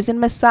is the risen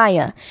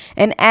Messiah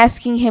and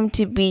asking Him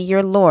to be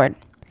your Lord.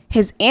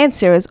 His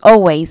answer is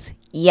always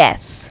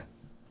yes.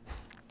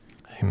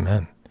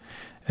 Amen.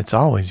 It's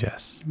always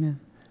yes. Amen.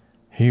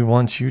 He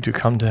wants you to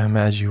come to Him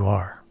as you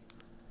are.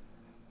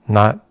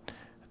 Not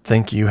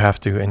think you have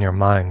to, in your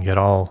mind, get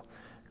all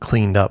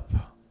cleaned up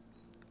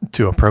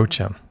to approach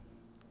Him.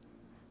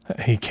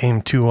 He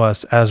came to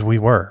us as we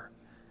were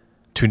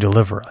to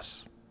deliver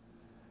us.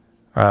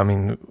 I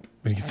mean,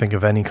 when you think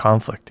of any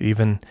conflict,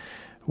 even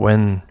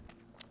when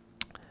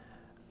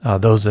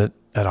those at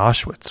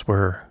Auschwitz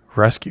were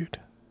rescued,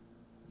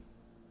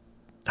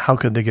 how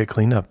could they get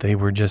cleaned up? They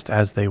were just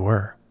as they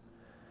were.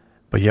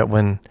 But yet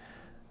when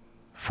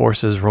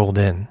forces rolled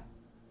in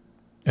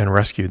and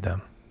rescued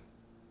them,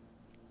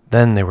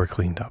 then they were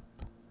cleaned up.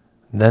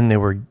 Then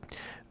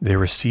they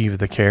received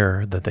the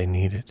care that they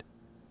needed.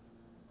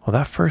 Well,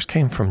 that first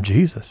came from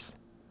Jesus.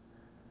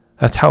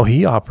 That's how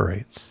He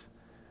operates.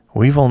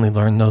 We've only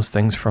learned those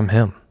things from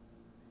Him.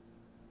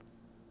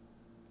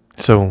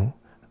 So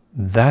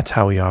that's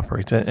how He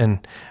operates.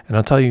 And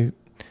I'll tell you,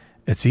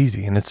 it's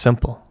easy and it's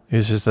simple.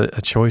 It's just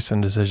a choice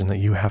and decision that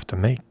you have to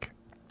make.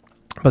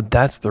 But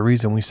that's the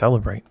reason we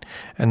celebrate.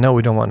 And no,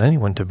 we don't want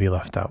anyone to be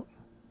left out.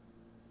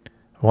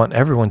 We want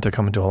everyone to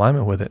come into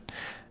alignment with it.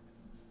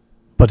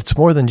 But it's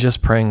more than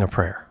just praying a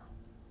prayer.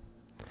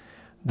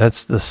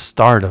 That's the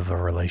start of a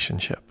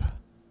relationship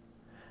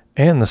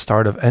and the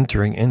start of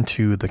entering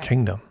into the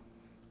kingdom.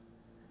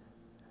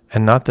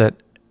 And not that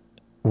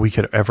we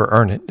could ever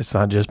earn it. It's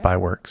not just by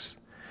works.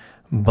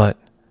 But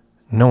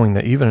knowing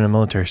that even in a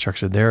military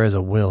structure, there is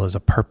a will, is a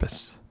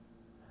purpose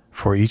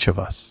for each of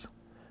us.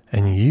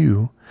 And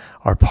you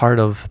are part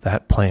of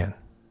that plan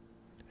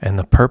and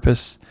the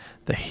purpose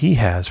that He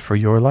has for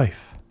your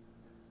life.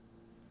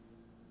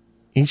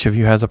 Each of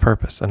you has a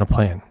purpose and a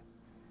plan.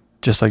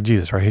 Just like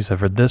Jesus, right? He said,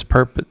 for this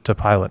purpose, to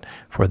Pilate,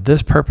 for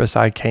this purpose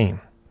I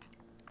came.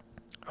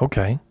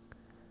 Okay.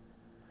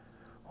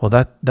 Well,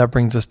 that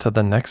brings us to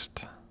the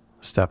next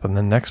step and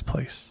the next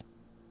place,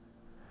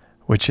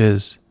 which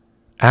is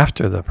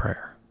after the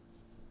prayer,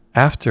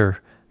 after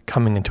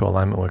coming into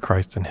alignment with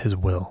Christ and His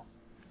will.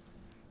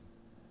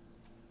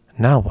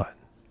 Now what?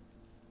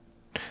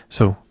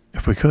 So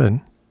if we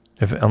could,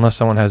 unless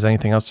someone has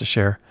anything else to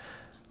share,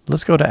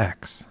 let's go to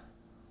Acts.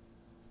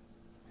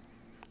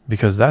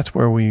 Because that's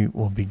where we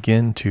will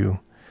begin to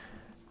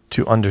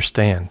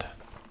understand.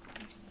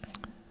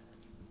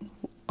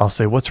 I'll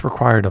say what's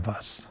required of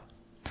us.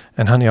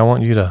 And honey, I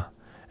want you to,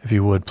 if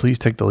you would, please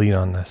take the lead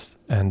on this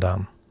and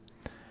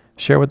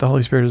share what the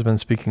Holy Spirit has been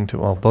speaking to,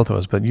 well, both of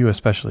us, but you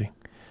especially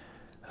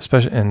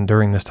and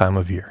during this time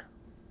of year.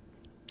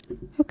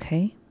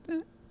 Okay.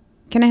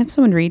 Can I have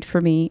someone read for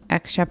me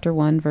Acts chapter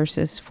 1,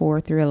 verses 4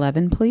 through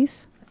 11,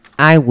 please?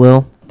 I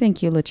will.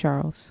 Thank you,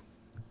 LaCharles.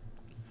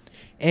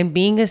 And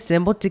being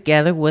assembled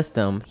together with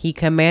them, He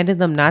commanded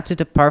them not to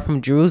depart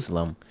from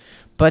Jerusalem,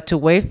 but to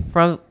wait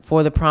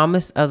for the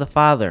promise of the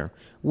Father,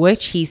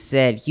 which He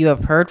said, you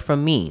have heard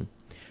from me.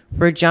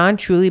 For John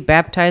truly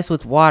baptized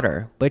with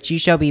water, but you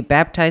shall be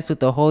baptized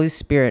with the Holy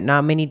Spirit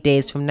not many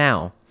days from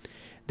now.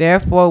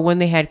 Therefore, when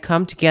they had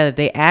come together,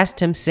 they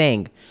asked Him,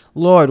 saying,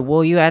 Lord,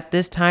 will you at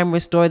this time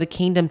restore the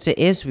kingdom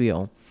to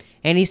Israel?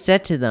 And He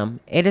said to them,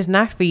 it is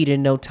not for you to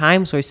know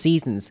times or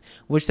seasons,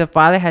 which the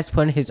Father has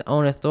put in His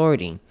own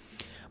authority.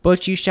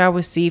 But you shall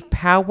receive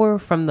power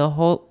from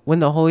when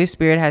the Holy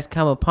Spirit has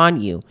come upon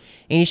you,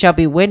 and you shall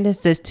be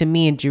witnesses to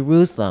me in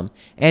Jerusalem,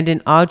 and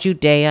in all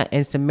Judea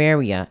and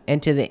Samaria,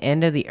 and to the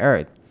end of the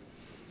earth.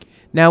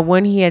 Now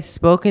when He had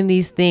spoken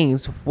these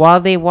things, while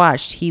they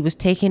watched, He was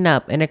taken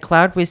up, and a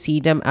cloud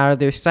received Him out of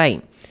their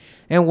sight.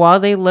 And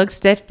while they looked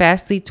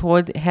steadfastly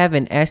toward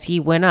heaven as He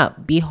went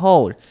up,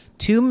 behold,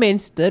 2 men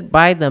stood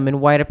by them in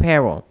white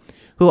apparel,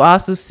 who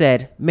also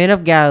said, Men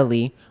of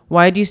Galilee,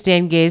 why do you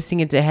stand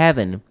gazing into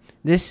heaven?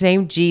 This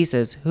same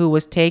Jesus who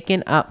was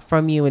taken up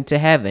from you into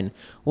heaven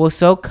will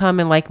so come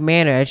in like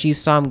manner as you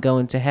saw Him go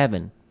into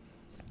heaven.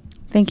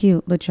 Thank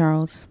you,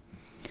 LaCharles.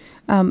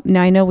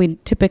 Now, I know we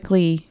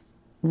typically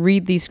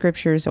read these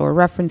scriptures or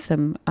reference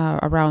them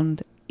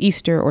around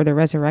Easter or the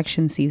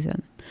resurrection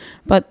season,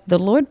 but the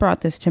Lord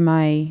brought this to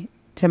my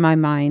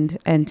mind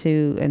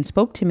and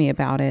spoke to me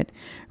about it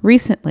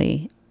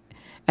recently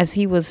as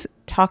He was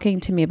talking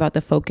to me about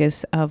the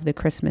focus of the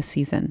Christmas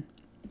season.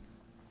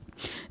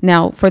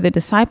 Now, for the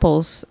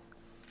disciples,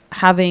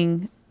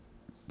 having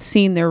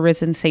seen their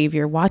risen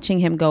Savior, watching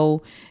Him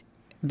go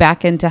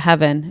back into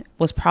heaven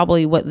was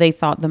probably what they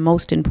thought the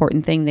most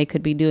important thing they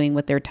could be doing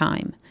with their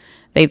time.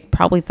 They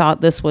probably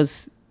thought this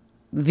was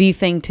the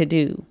thing to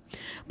do.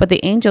 But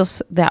the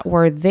angels that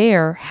were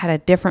there had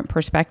a different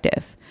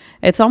perspective.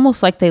 It's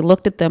almost like they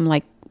looked at them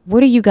like,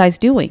 what are you guys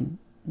doing?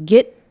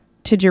 Get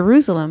to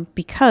Jerusalem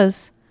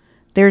because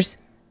there's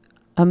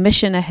a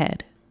mission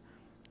ahead.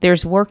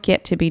 There's work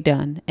yet to be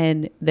done.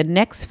 And the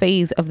next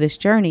phase of this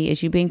journey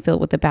is you being filled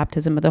with the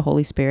baptism of the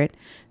Holy Spirit,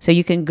 so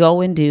you can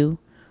go and do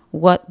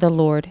what the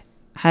Lord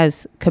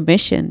has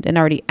commissioned and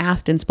already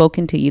asked and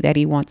spoken to you that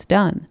he wants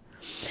done.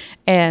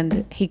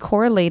 And he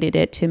correlated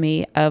it to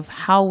me of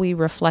how we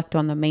reflect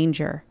on the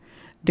manger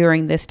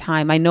during this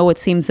time. I know it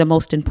seems the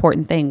most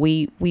important thing.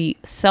 We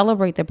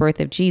celebrate the birth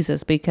of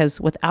Jesus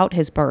because without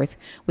his birth,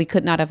 we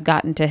could not have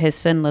gotten to his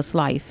sinless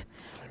life.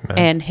 Amen.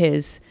 And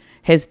his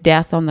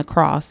death on the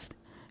cross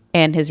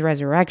and his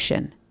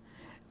resurrection.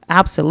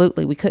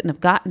 Absolutely, we couldn't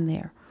have gotten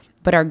there.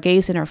 But our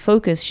gaze and our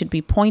focus should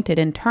be pointed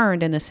and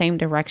turned in the same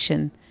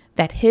direction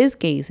that his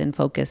gaze and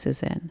focus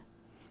is in.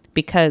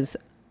 Because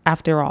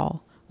after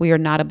all, we are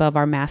not above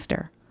our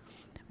master.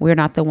 We're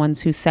not the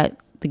ones who set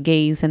the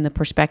gaze and the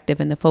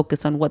perspective and the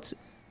focus on what's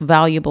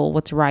valuable,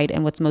 what's right,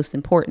 and what's most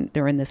important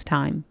during this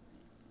time.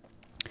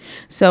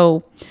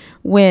 So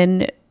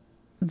when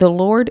the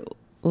Lord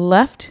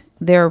left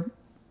their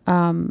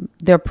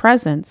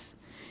presence,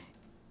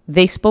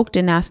 they spoke to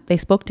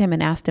him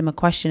and asked him a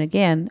question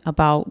again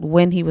about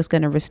when he was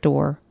going to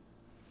restore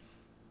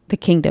the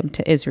kingdom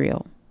to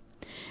Israel.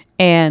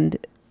 And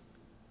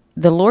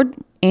the Lord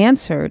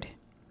answered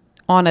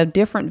on a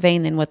different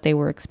vein than what they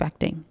were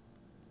expecting.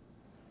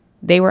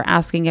 They were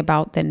asking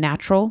about the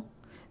natural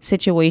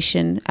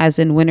situation, as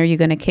in, when are you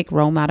going to kick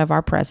Rome out of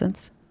our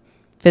presence?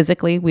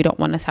 Physically, we don't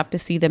want to have to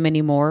see them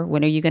anymore.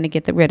 When are you going to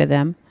get rid of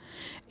them?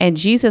 And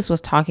Jesus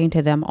was talking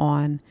to them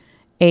on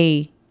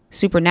a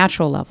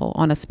supernatural level,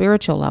 on a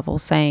spiritual level,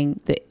 saying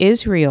the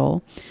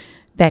Israel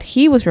that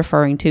he was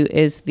referring to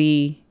is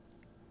the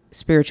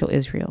spiritual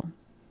Israel,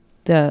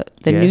 the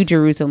New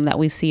Jerusalem that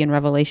we see in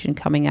Revelation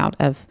coming out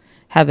of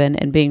heaven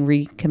and being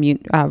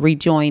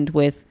rejoined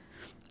with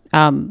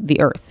the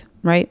earth,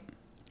 right?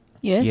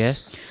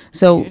 Yes.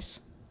 So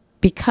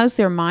because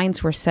their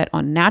minds were set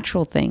on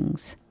natural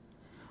things,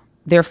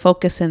 their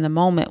focus in the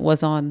moment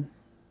was on,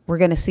 we're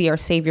going to see our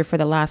Savior for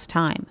the last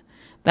time.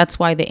 That's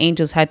why the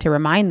angels had to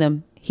remind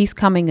them, he's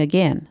coming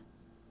again.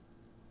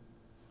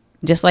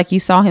 Just like you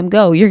saw him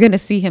go, you're going to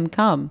see him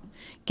come.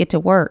 Get to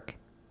work.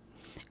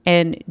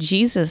 And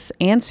Jesus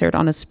answered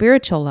on a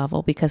spiritual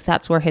level, because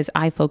that's where his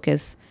eye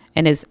focus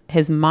and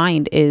his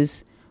mind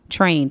is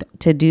trained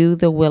to do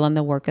the will and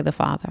the work of the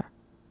Father.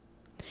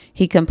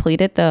 He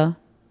completed the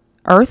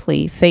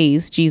earthly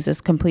phase.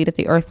 Jesus completed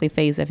the earthly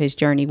phase of his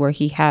journey where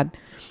he had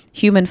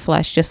human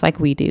flesh just like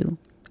we do,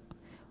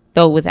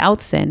 though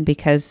without sin,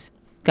 because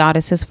God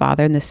is his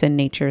Father and the sin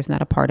nature is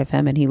not a part of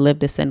him, and he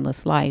lived a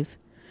sinless life.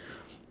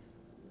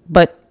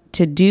 But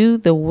to do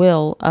the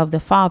will of the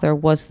Father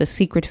was the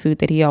secret food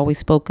that he always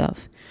spoke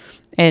of.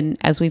 And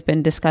as we've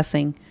been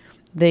discussing,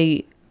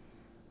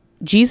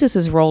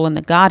 Jesus's role in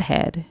the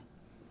Godhead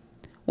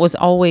was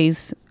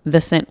always the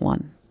sent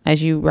one.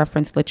 As you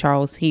referenced,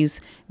 LaCharles, he's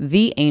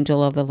the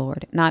angel of the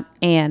Lord, not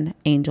an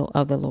angel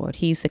of the Lord.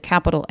 He's the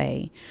capital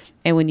A.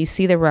 And when you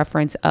see the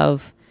reference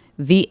of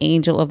the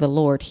angel of the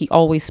Lord, he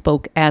always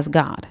spoke as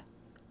God.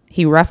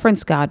 He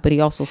referenced God, but he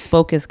also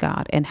spoke as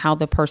God, and how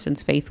the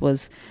person's faith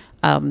was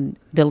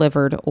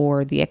delivered,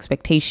 or the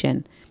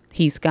expectation.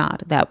 He's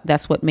God.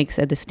 That's what makes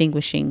a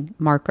distinguishing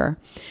marker.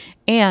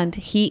 And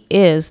he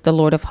is the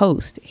Lord of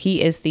hosts.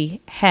 He is the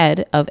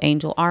head of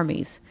angel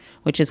armies,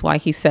 which is why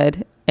he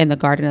said in the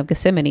Garden of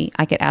Gethsemane,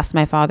 I could ask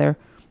my Father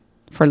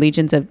for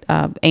legions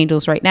of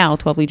angels right now,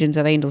 12 legions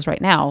of angels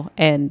right now,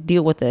 and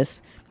deal with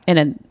this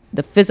in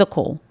the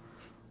physical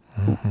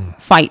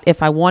fight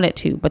if I wanted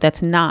to. But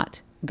that's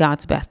not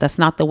God's best. That's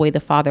not the way the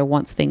Father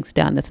wants things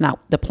done. That's not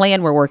the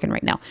plan we're working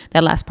right now.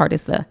 That last part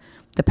is the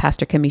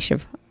Pastor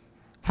Kamisha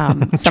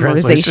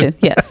summarization.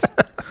 Yes.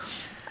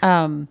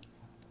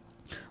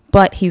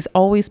 But he's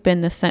always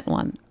been the sent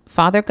one.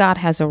 Father God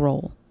has a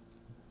role.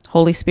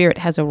 Holy Spirit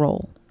has a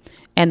role.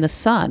 And the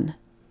Son,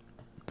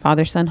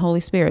 Father, Son, Holy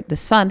Spirit, the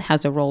Son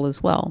has a role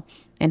as well.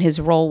 And his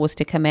role was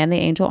to command the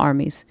angel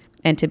armies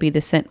and to be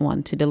the sent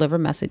one, to deliver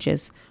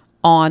messages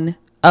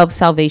of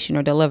salvation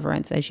or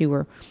deliverance, as you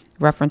were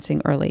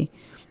referencing early,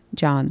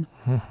 John.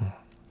 Mm-hmm.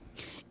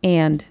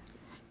 And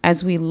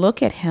as we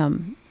look at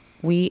him,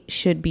 we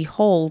should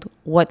behold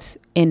what's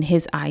in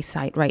his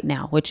eyesight right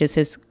now, which is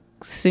his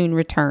soon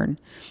return.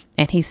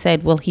 And he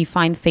said, will he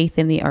find faith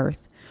in the earth?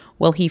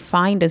 Will he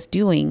find us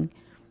doing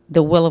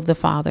the will of the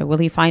Father? Will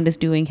he find us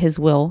doing his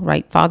will,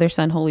 right? Father,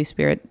 Son, Holy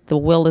Spirit, the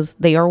will is,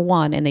 they are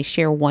one, and they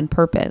share one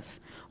purpose,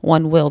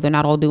 one will. They're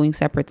not all doing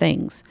separate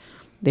things.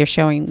 They're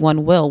sharing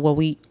one will.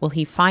 Will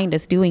he find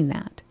us doing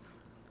that?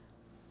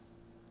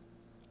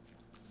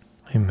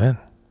 Amen.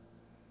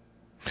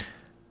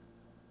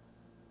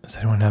 Does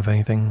anyone have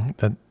anything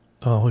that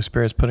the Holy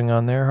Spirit is putting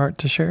on their heart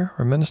to share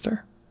or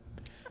minister?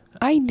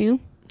 I do.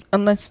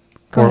 Unless,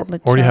 go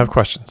ahead, or do you have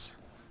questions?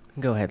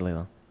 Go ahead,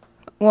 Layla.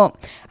 Well,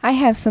 I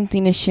have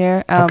something to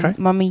share. Okay.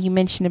 Mommy, you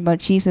mentioned about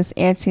Jesus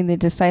answering the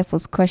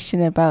disciples'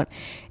 question about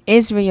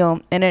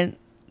Israel. And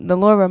the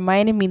Lord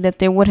reminded me that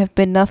there would have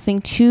been nothing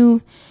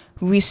to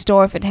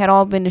restore if it had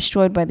all been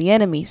destroyed by the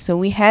enemy. So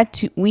we have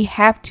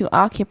to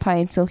occupy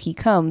until he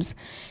comes.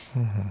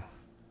 Mm-hmm.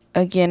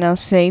 again, I'll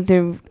say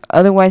there.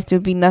 Otherwise, there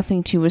would be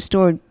nothing to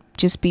restore.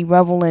 Just be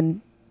rubble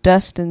and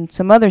dust and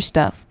some other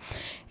stuff.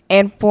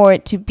 And for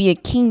it to be a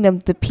kingdom,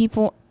 the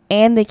people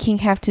and the king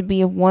have to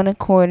be of one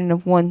accord and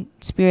of one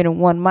spirit and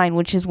one mind,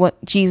 which is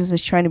what Jesus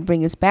is trying to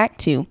bring us back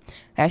to.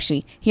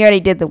 Actually, he already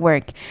did the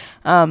work,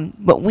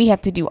 but we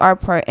have to do our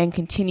part and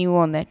continue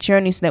on that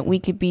journey so that we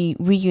could be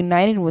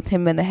reunited with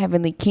him in the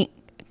heavenly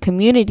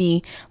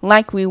community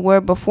like we were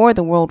before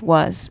the world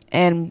was,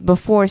 and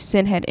before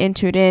sin had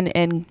entered in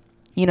and,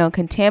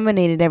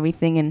 contaminated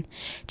everything and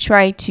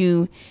tried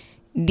to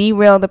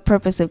derail the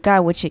purpose of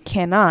God, which it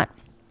cannot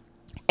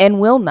and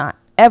will not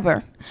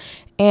ever.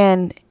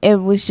 And it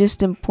was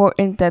just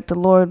important that the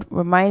Lord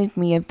reminded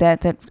me of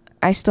that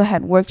I still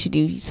had work to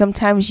do.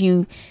 Sometimes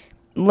you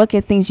look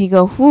at things, you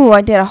go, whoo,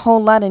 I did a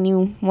whole lot, and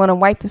you want to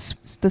wipe the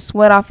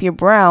sweat off your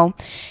brow.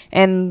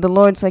 And the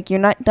Lord's like, you're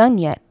not done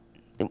yet.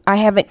 I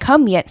haven't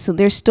come yet, so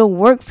there's still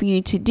work for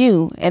you to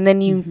do. And then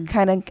you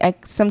I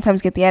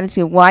sometimes get the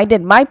attitude, well, I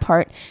did my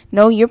part.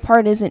 No, your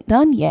part isn't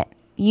done yet.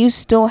 You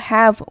still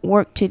have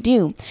work to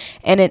do.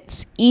 And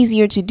it's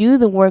easier to do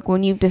the work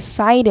when you've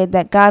decided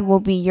that God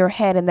will be your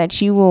head and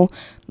that you will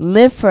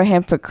live for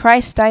him. For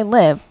Christ I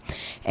live,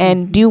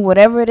 and do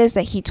whatever it is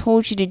that he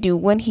told you to do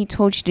when he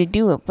told you to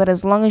do it. But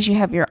as long as you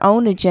have your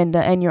own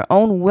agenda and your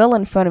own will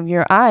in front of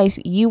your eyes,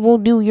 you will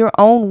do your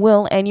own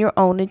will and your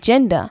own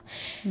agenda.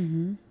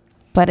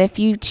 But if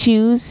you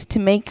choose to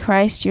make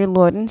Christ your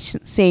Lord and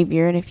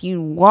Savior, and if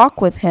you walk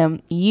with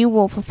him, you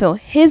will fulfill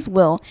his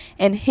will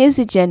and his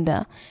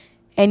agenda,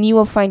 and you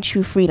will find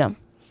true freedom.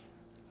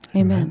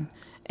 Amen.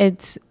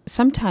 It's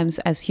sometimes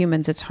as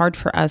humans, it's hard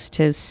for us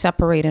to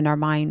separate in our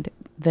mind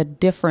the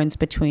difference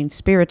between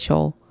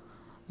spiritual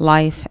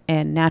life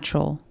and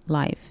natural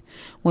life.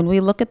 When we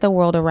look at the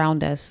world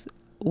around us,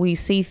 we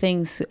see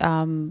things,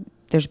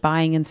 there's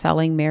buying and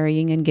selling,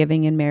 marrying and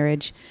giving in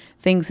marriage,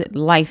 things,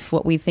 life,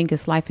 what we think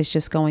is life is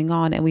just going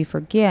on. And we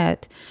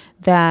forget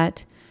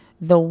that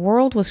the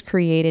world was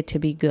created to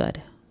be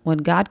good. When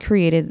God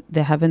created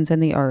the heavens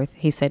and the earth,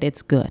 he said,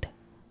 it's good.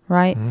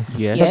 Right?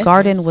 Yes. The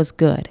garden was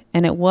good.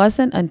 And it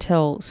wasn't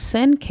until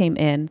sin came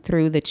in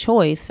through the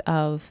choice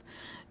of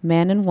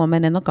man and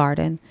woman in the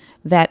garden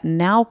that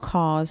now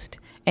caused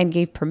and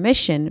gave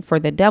permission for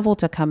the devil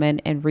to come in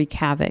and wreak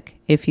havoc,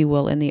 if you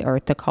will, in the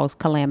earth, to cause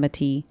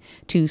calamity,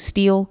 to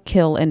steal,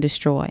 kill, and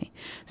destroy.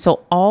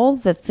 So all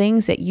the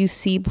things that you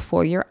see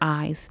before your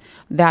eyes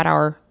that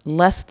are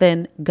less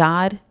than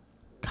God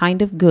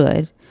kind of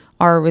good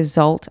are a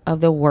result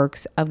of the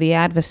works of the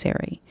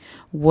adversary,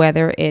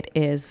 whether it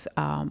is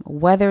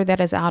weather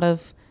that is out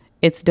of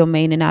its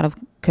domain and out of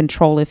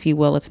control, if you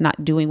will. It's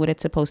not doing what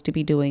it's supposed to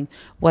be doing,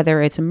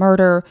 whether it's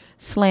murder,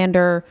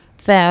 slander,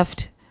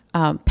 theft,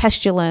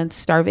 pestilence,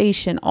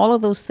 starvation. All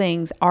of those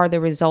things are the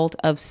result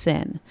of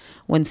sin.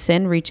 When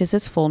sin reaches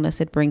its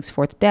fullness, it brings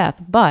forth death.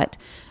 But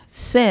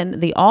sin,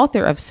 the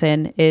author of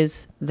sin,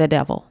 is the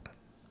devil.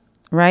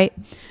 Right?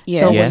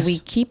 Yes. So Yes. when we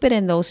keep it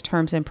in those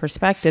terms and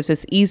perspectives,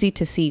 it's easy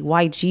to see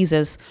why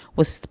Jesus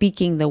was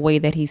speaking the way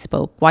that he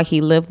spoke, why he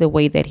lived the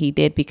way that he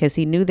did, because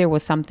he knew there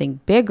was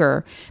something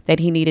bigger that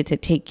he needed to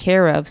take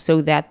care of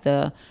so that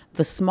the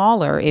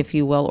smaller, if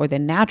you will, or the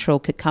natural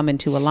could come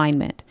into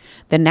alignment.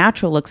 The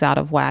natural looks out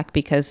of whack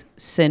because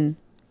sin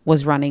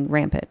was running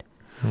rampant.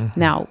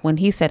 Now, when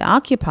he said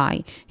occupy,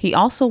 he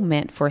also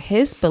meant for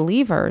his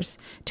believers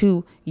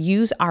to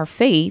use our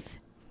faith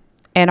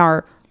and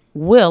our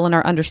will and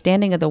our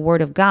understanding of the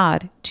word of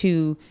God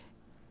to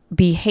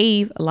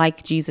behave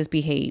like Jesus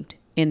behaved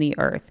in the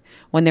earth.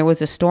 When there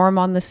was a storm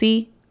on the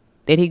sea,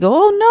 did he go,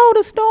 oh no,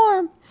 the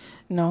storm?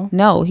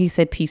 No, he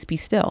said, peace be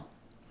still.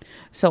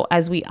 So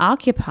as we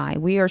occupy,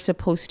 we are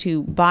supposed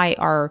to, by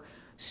our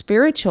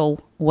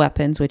spiritual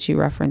weapons, which you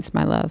referenced,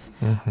 my love,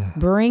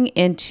 bring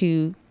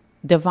into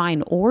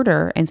divine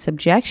order and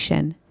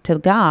subjection to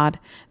God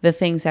the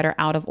things that are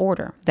out of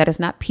order. That is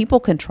not people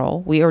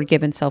control. We are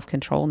given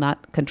self-control,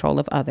 not control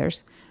of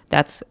others.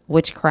 That's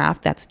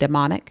witchcraft. That's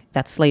demonic.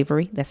 That's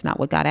slavery. That's not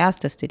what God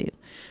asked us to do.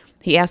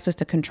 He asked us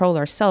to control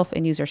ourselves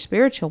and use our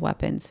spiritual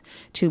weapons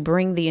to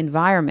bring the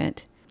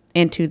environment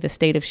into the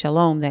state of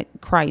shalom that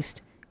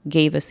Christ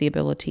gave us the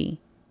ability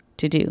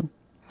to do.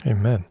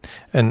 Amen.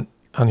 And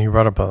honey, you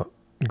brought up a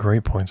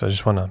great points. I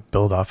just want to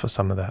build off of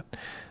some of that.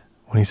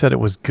 When he said it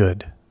was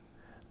good,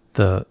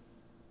 the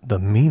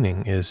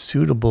meaning is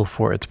suitable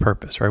for its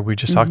purpose, right? We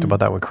just talked about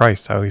that with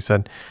Christ, how he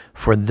said,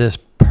 for this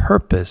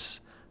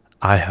purpose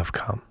I have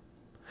come.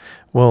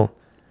 Well,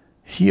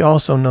 he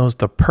also knows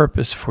the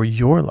purpose for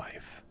your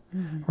life,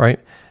 right?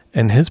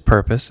 And his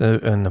purpose,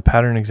 and the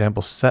pattern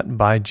example set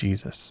by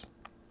Jesus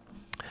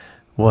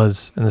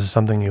was, and this is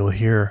something you'll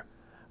hear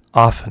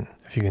often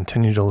if you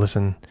continue to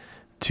listen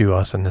to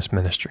us in this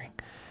ministry,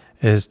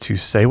 is to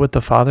say what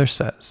the Father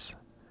says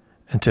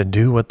and to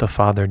do what the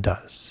Father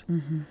does.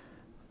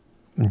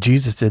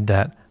 Jesus did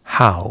that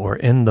how, or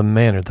in the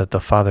manner that the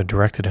Father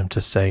directed him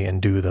to say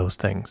and do those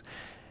things,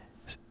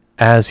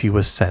 as he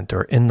was sent,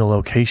 or in the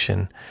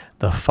location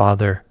the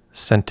Father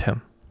sent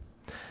him.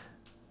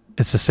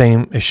 It's the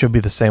same, it should be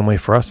the same way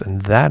for us,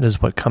 and that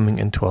is what coming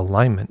into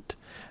alignment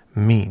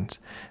means.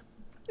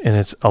 And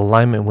it's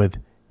alignment with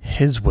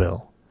his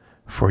will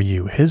for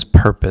you, his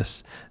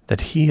purpose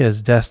that he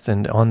has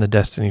destined on the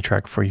destiny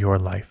track for your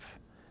life.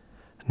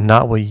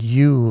 Not what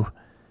you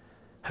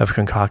have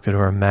concocted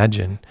or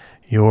imagined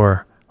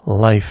your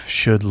life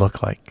should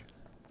look like.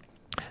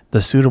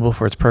 The suitable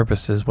for its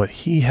purpose is what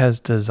he has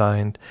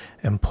designed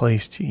and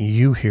placed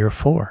you here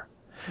for,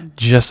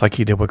 just like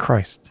he did with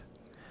Christ.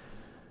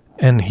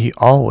 And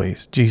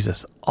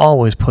Jesus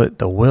always put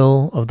the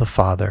will of the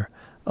Father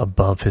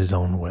above his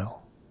own will.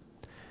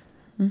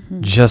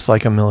 Just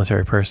like a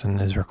military person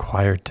is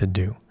required to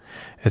do.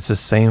 It's the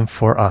same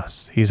for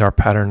us. He's our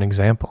pattern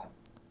example.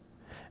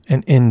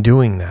 And in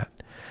doing that,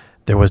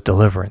 there was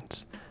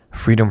deliverance,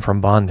 freedom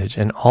from bondage,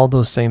 and all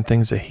those same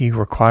things that he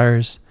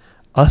requires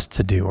us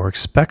to do or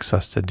expects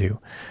us to do,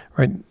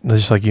 right?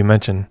 Just like you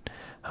mentioned,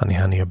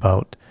 honey,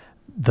 about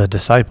the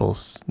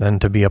disciples, then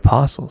to be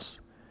apostles.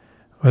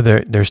 Or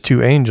there's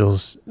two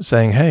angels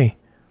saying, hey,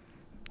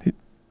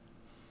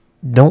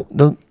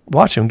 don't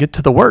watch him, get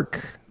to the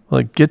work.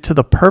 Like, get to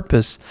the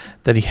purpose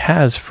that he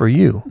has for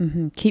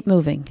you. Keep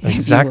moving.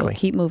 Exactly.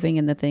 Keep moving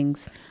in the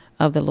things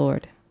of the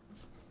Lord.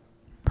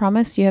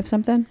 Promise, do you have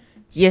something?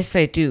 Yes,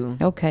 I do.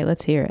 Okay,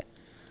 let's hear it.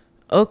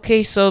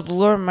 Okay, so the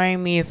Lord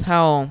reminded me of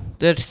how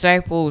the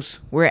disciples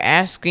were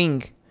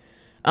asking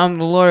the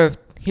Lord if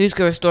he was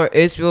going to restore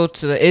Israel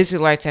to the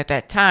Israelites at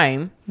that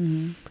time.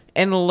 And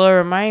the Lord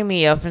reminded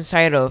me of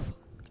inside of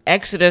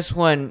Exodus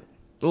when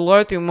the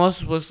Lord through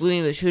Moses was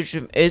leading the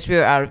children of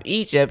Israel out of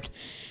Egypt.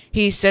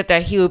 He said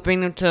that he would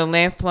bring them to the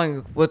land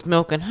flowing with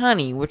milk and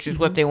honey, which is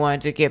what they wanted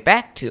to get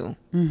back to.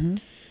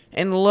 And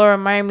the Lord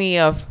reminded me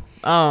of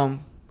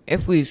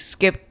if we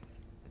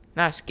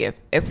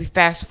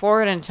fast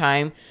forward in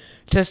time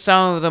to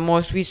some of the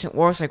most recent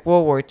wars like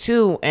World War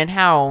II, and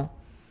how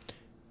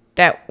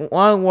that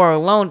one war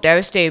alone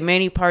devastated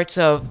many parts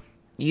of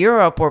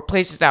Europe or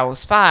places that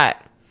was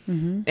fought,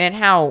 and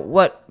how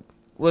what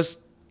was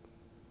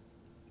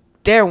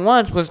there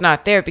once was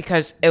not there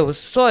because it was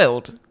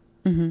soiled.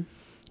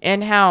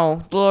 And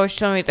how the Lord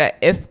showed me that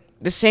if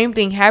the same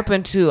thing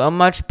happened to a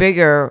much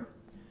bigger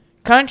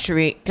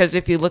country, because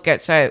if you look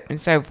at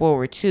inside of World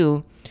War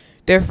II,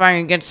 they're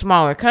fighting against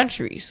smaller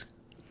countries.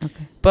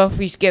 Okay. But if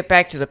we get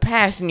back to the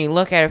past and you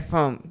look at it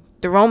from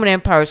the Roman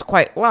Empire was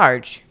quite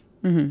large,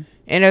 and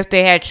if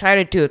they had tried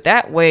to do it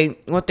that way,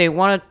 what they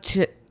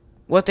wanted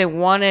would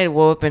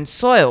have been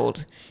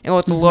soiled, and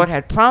what the Lord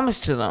had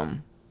promised to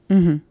them.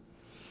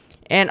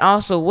 And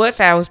also with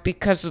that was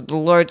because of the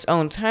Lord's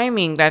own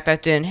timing that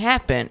didn't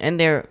happen. And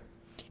they're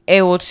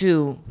able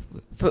to,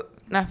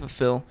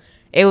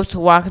 able to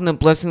walk in the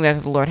blessing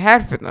that the Lord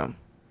had for them.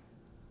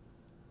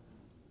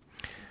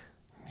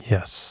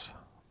 Yes.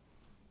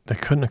 They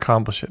couldn't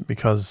accomplish it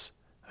because,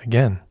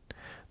 again,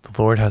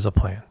 the Lord has a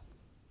plan,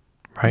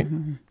 right?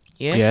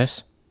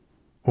 Yes.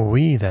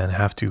 We then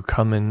have to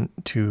come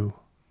into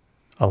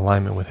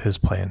alignment with his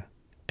plan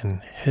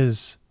and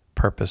his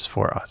purpose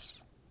for us.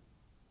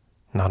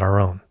 Not our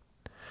own.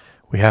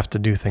 We have to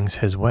do things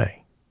his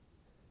way.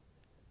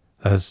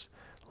 That's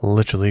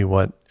literally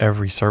what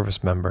every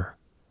service member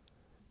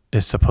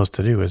is supposed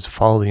to do, is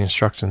follow the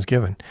instructions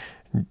given.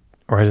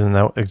 Right? Isn't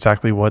that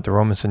exactly what the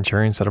Roman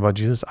centurion said about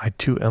Jesus? I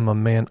too am a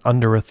man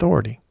under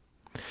authority.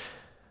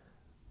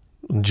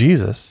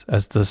 Jesus,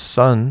 as the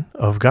Son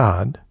of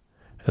God,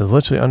 is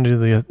literally under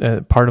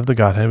the part of the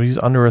Godhead. He's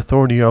under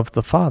authority of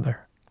the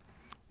Father.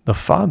 The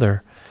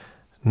Father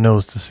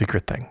knows the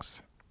secret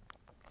things.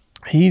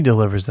 He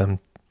delivers them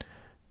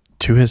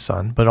to his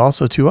Son, but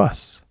also to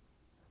us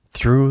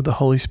through the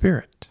Holy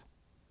Spirit.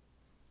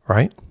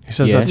 Right? He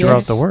says that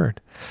throughout the Word.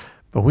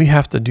 But we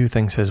have to do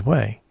things his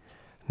way,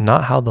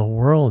 not how the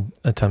world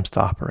attempts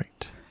to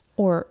operate.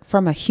 Or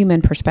from a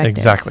human perspective.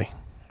 Exactly.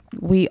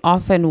 We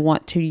often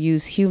want to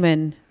use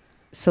human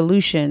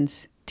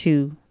solutions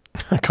to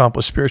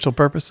accomplish spiritual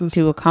purposes.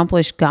 To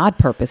accomplish God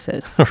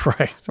purposes.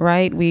 Right.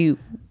 Right?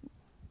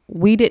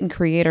 We didn't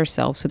create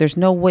ourselves, so there's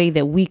no way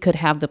that we could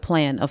have the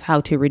plan of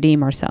how to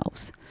redeem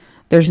ourselves.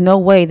 There's no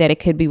way that it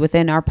could be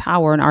within our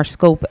power and our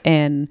scope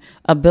and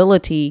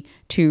ability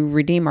to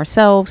redeem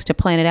ourselves, to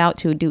plan it out,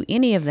 to do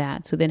any of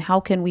that. So then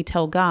how can we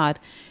tell God,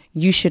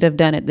 you should have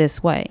done it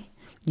this way?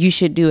 You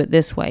should do it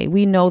this way.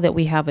 We know that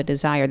we have a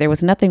desire. There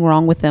was nothing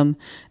wrong with them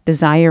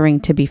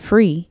desiring to be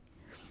free,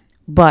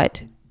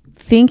 but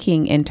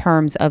thinking in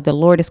terms of the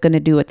Lord is going to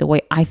do it the way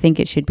I think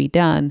it should be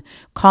done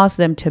caused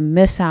them to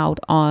miss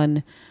out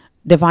on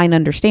divine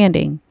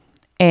understanding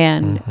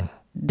and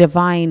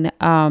divine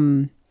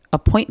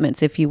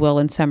appointments, if you will,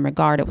 in some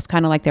regard. It was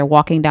kind of like they're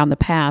walking down the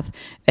path,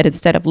 and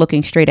instead of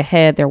looking straight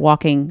ahead, they're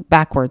walking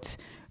backwards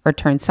or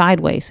turned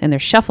sideways, and they're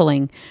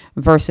shuffling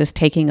versus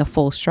taking a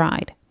full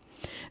stride.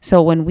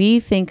 So when we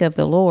think of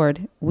the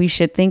Lord, we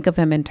should think of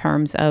him in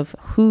terms of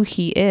who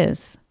he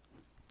is.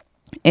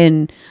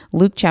 In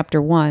Luke chapter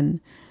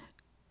 1,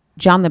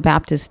 John the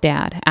Baptist's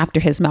dad, after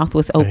his mouth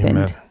was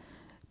opened,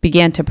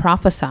 began to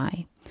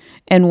prophesy.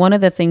 And one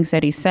of the things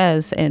that he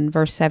says in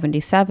verse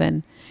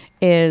 77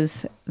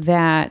 is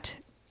that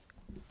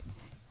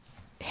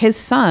his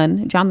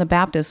son, John the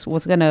Baptist,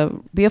 was going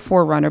to be a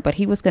forerunner, but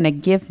he was going to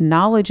give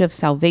knowledge of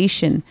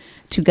salvation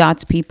to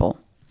God's people.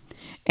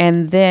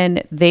 And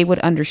then they would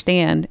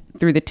understand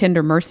through the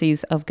tender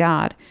mercies of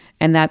God,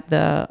 and that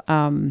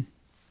the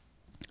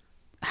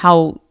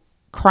how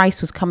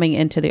Christ was coming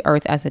into the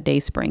earth as a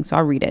dayspring. So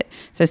I'll read it.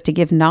 It says, to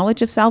give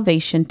knowledge of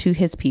salvation to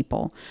his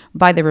people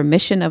by the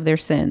remission of their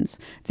sins,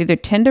 through the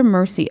tender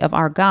mercy of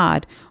our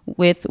God,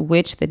 with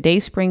which the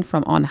dayspring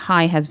from on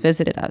high has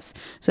visited us.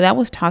 So that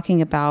was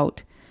talking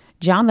about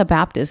John the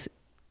Baptist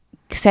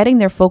setting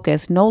their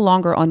focus no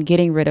longer on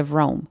getting rid of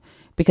Rome,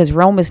 because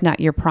Rome is not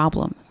your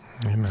problem.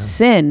 Amen.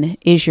 Sin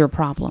is your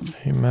problem.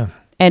 Amen.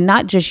 And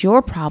not just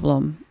your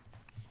problem,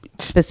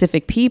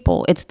 specific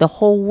people, it's the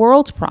whole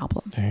world's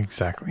problem.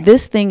 Exactly.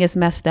 This thing is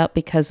messed up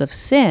because of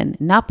sin,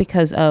 not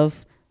because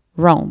of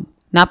Rome,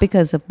 not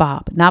because of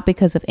Bob, not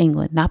because of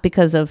England, not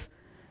because of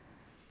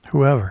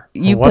whoever.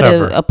 You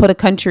put a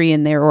country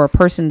in there or a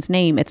person's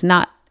name. It's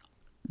not,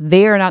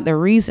 they're not the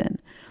reason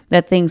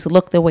that things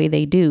look the way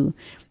they do.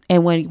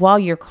 And while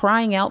you're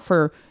crying out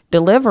for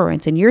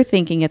deliverance and you're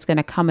thinking it's going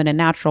to come in a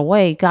natural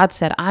way, God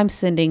said, I'm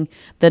sending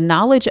the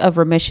knowledge of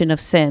remission of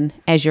sin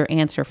as your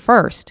answer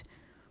first.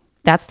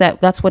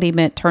 That's what he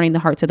meant, turning the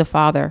hearts of the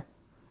father,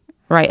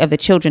 right, of the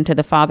children to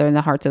the father, and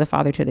the hearts of the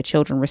father to the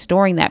children,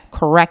 restoring that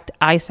correct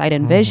eyesight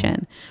and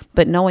vision,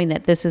 but knowing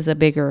that this is a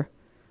bigger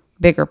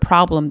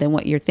problem than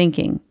what you're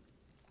thinking.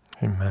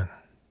 Amen.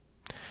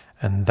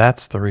 And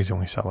that's the reason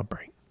we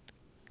celebrate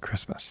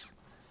Christmas,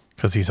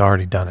 because he's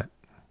already done it.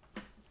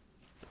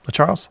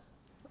 Charles?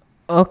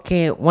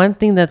 Okay, one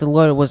thing that the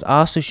Lord was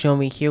also showing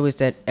me here was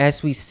that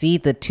as we see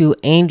the two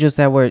angels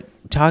that were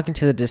talking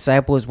to the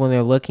disciples when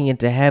they're looking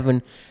into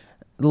heaven,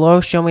 the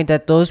Lord showed me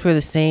that those were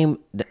the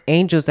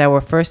angels that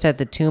were first at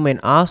the tomb and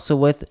also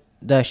with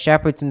the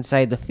shepherds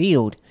inside the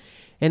field.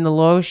 And the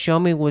Lord showed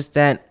me was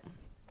that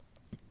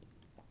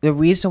the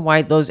reason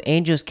why those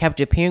angels kept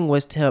appearing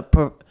was to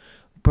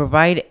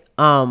provide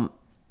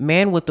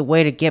man with the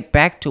way to get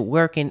back to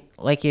work. And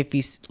like if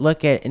you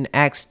look at in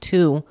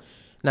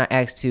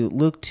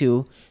Luke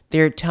 2,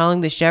 they're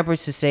telling the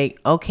shepherds to say,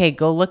 okay,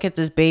 go look at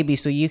this baby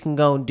so you can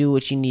go and do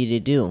what you need to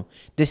do.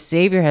 The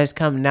Savior has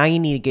come. Now you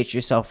need to get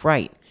yourself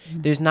right.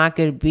 Mm-hmm. There's not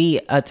going to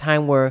be a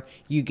time where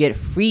you get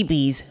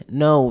freebies.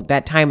 No,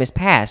 that time is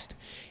past.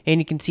 And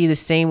you can see the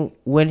same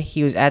when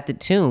he was at the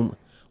tomb.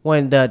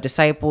 When the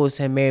disciples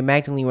and Mary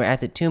Magdalene were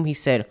at the tomb, he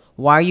said,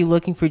 why are you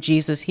looking for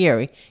Jesus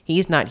here?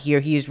 He's not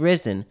here. He is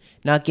risen.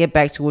 Now get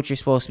back to what you're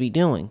supposed to be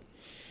doing.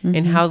 Mm-hmm.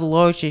 And how the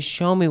Lord just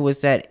showed me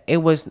was that it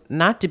was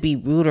not to be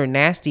rude or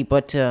nasty,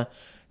 but to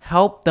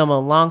help them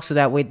along so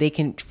that way they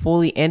can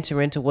fully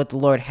enter into what the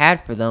Lord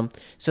had for them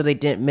so they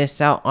didn't miss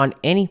out on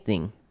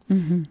anything.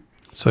 Mm-hmm.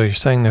 So you're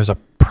saying there's a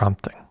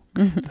prompting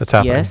that's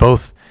happening, yes.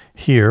 Both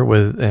here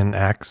in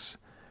Acts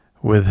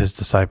with his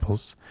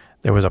disciples.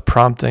 There was a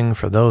prompting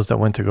for those that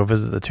went to go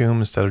visit the tomb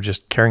instead of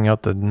just carrying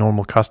out the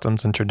normal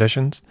customs and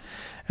traditions.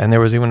 And there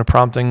was even a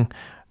prompting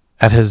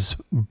at his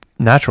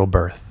natural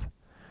birth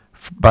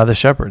by the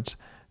shepherds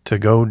to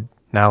go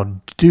now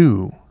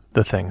do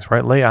the things,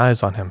 right? Lay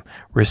eyes on him,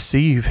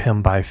 receive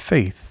him by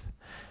faith,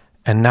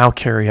 and now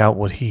carry out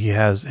what he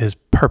has, his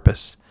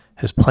purpose,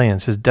 his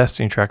plans, his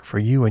destiny track for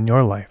you in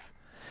your life,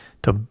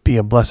 to be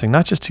a blessing,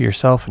 not just to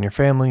yourself and your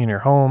family and your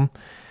home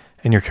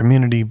and your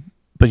community,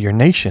 but your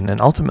nation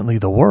and ultimately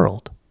the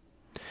world.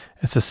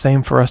 It's the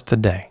same for us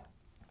today.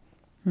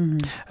 Mm-hmm.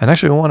 And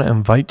actually, I want to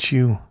invite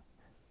you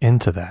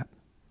into that.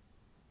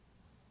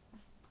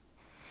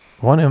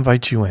 I want to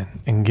invite you in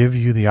and give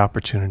you the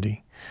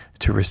opportunity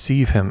to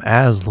receive him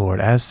as Lord,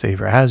 as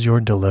Savior, as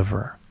your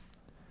deliverer,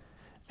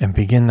 and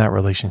begin that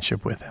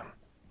relationship with him.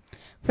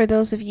 For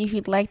those of you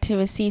who'd like to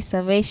receive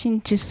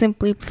salvation, just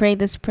simply pray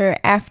this prayer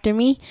after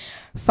me.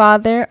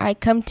 Father, I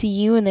come to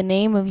you in the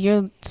name of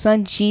your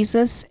Son,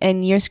 Jesus,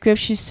 and your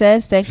scripture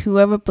says that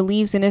whoever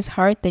believes in his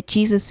heart that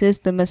Jesus is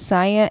the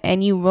Messiah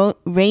and you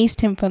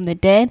raised him from the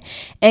dead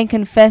and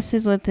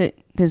confesses with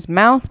his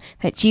mouth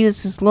that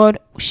Jesus is Lord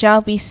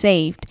shall be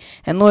saved.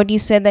 And Lord, you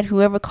said that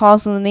whoever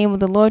calls on the name of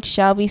the Lord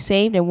shall be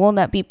saved and will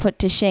not be put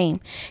to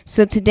shame.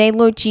 So today,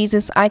 Lord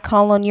Jesus, I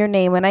call on your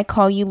name and I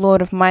call you Lord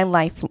of my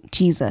life,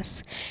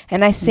 Jesus.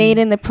 And I say it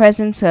in the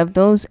presence of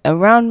those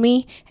around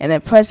me and the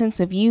presence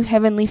of you,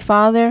 Heavenly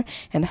Father,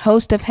 and the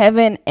host of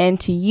heaven, and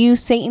to you,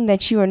 Satan,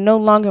 that you are no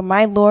longer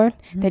my Lord,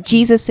 that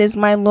Jesus is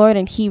my Lord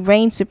and he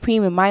reigns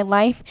supreme in my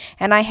life.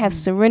 And I have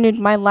surrendered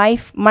my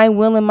life, my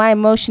will, and my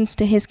emotions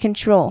to his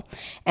control.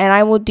 And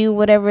I will do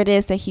whatever it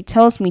is that he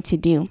tells me to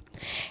do.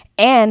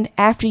 And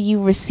after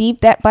you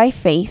receive that by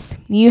faith,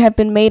 you have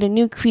been made a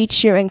new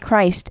creature in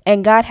Christ.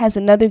 And God has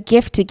another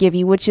gift to give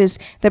you, which is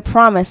the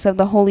promise of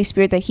the Holy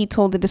Spirit that he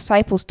told the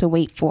disciples to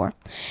wait for.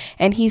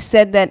 And he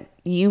said that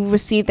you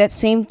receive that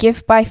same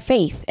gift by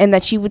faith, and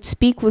that you would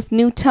speak with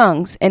new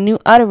tongues and new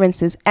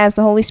utterances as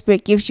the Holy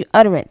Spirit gives you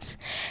utterance.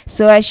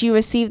 So as you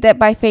receive that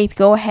by faith,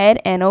 go ahead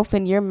and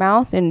open your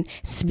mouth and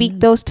speak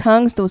those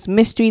tongues, those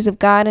mysteries of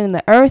God in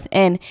the earth,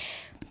 and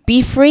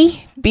be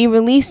free, be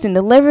released and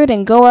delivered,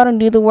 and go out and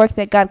do the work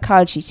that God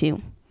called you to.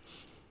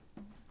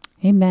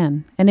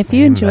 Amen. And if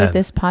you enjoyed Amen.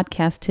 this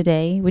podcast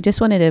today, we just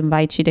wanted to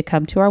invite you to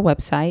come to our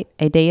website,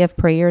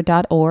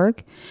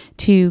 adayofprayer.org,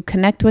 to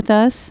connect with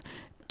us,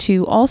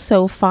 to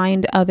also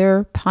find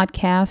other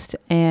podcasts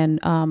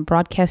and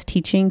broadcast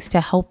teachings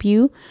to help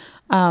you,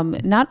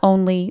 not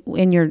only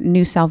in your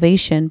new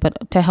salvation,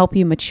 but to help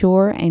you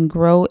mature and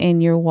grow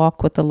in your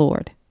walk with the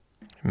Lord.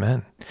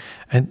 Amen.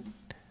 And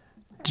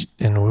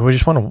we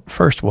just want to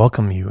first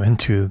welcome you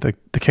into the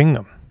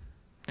kingdom.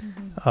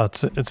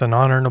 It's an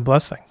honor and a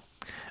blessing,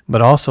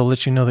 but also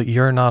let you know that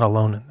you're not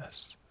alone in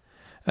this.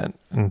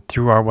 And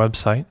through our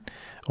website,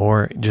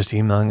 or just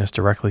emailing us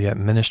directly at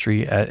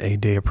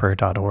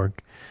ministry@adayofprayer.org,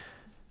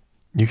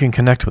 you can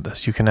connect with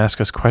us. You can ask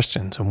us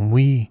questions, and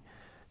we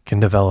can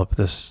develop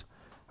this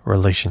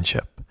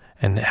relationship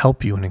and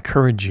help you and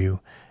encourage you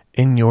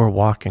in your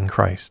walk in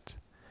Christ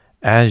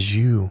as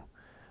you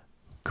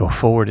go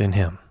forward in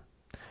Him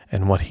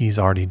and what He's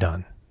already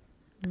done.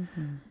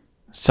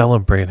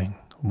 Celebrating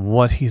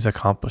what He's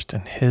accomplished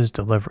in His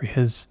delivery,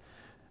 His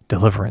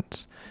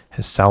deliverance,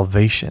 His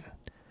salvation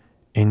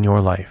in your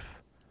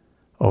life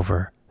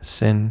over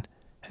sin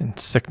and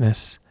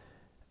sickness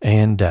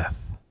and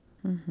death.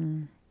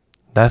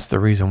 That's the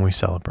reason we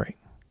celebrate,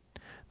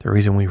 the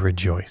reason we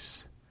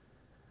rejoice.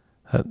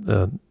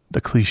 The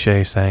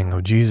cliche saying,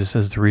 "Oh, Jesus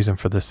is the reason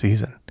for this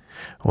season."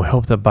 We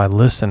hope that by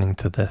listening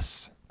to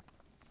this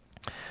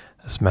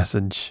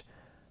message,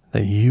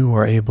 that you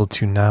are able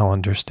to now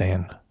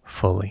understand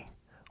fully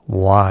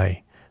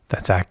why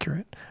that's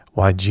accurate,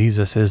 why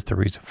Jesus is the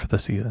reason for the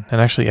season, and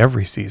actually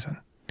every season.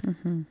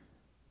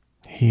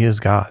 He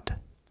is God,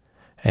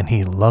 and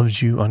He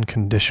loves you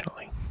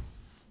unconditionally.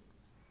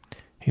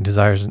 He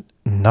desires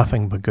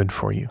nothing but good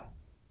for you,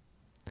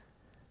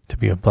 to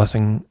be a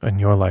blessing in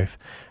your life,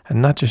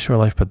 and not just your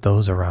life, but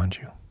those around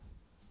you.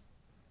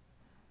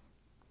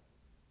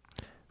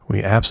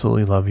 We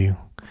absolutely love you.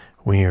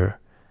 We are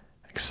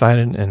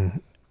excited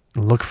and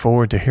look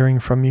forward to hearing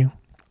from you.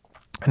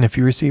 And if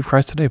you receive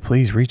Christ today,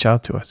 please reach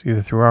out to us,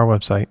 either through our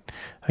website,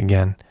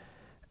 again,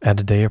 at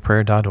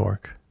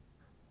adayofprayer.org,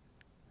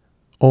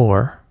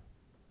 or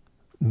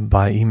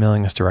by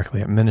emailing us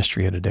directly at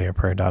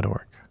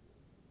ministry@adayofprayer.org.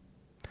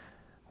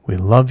 We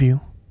love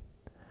you.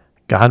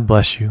 God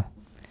bless you.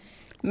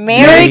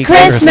 Merry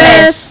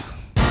Christmas!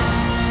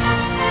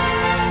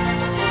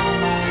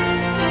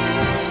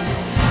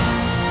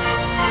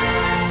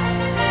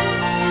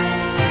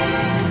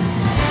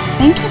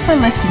 Thank you for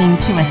listening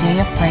to A Day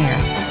of Prayer.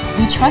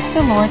 We trust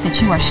the Lord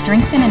that you are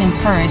strengthened and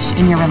encouraged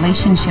in your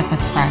relationship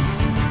with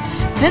Christ.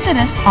 Visit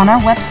us on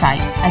our website,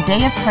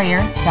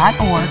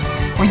 adayofprayer.org,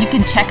 where you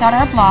can check out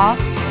our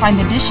blog, find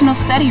additional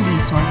study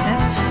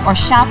resources, or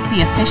shop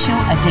the official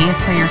A Day of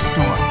Prayer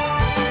store.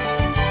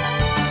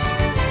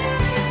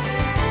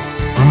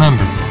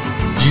 Remember,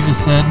 Jesus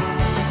said,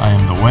 "I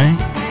am the way,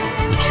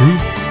 the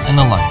truth, and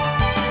the life.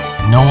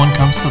 No one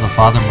comes to the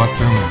Father but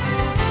through me."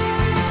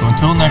 So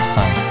until next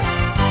time,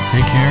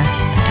 take care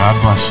and God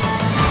bless you.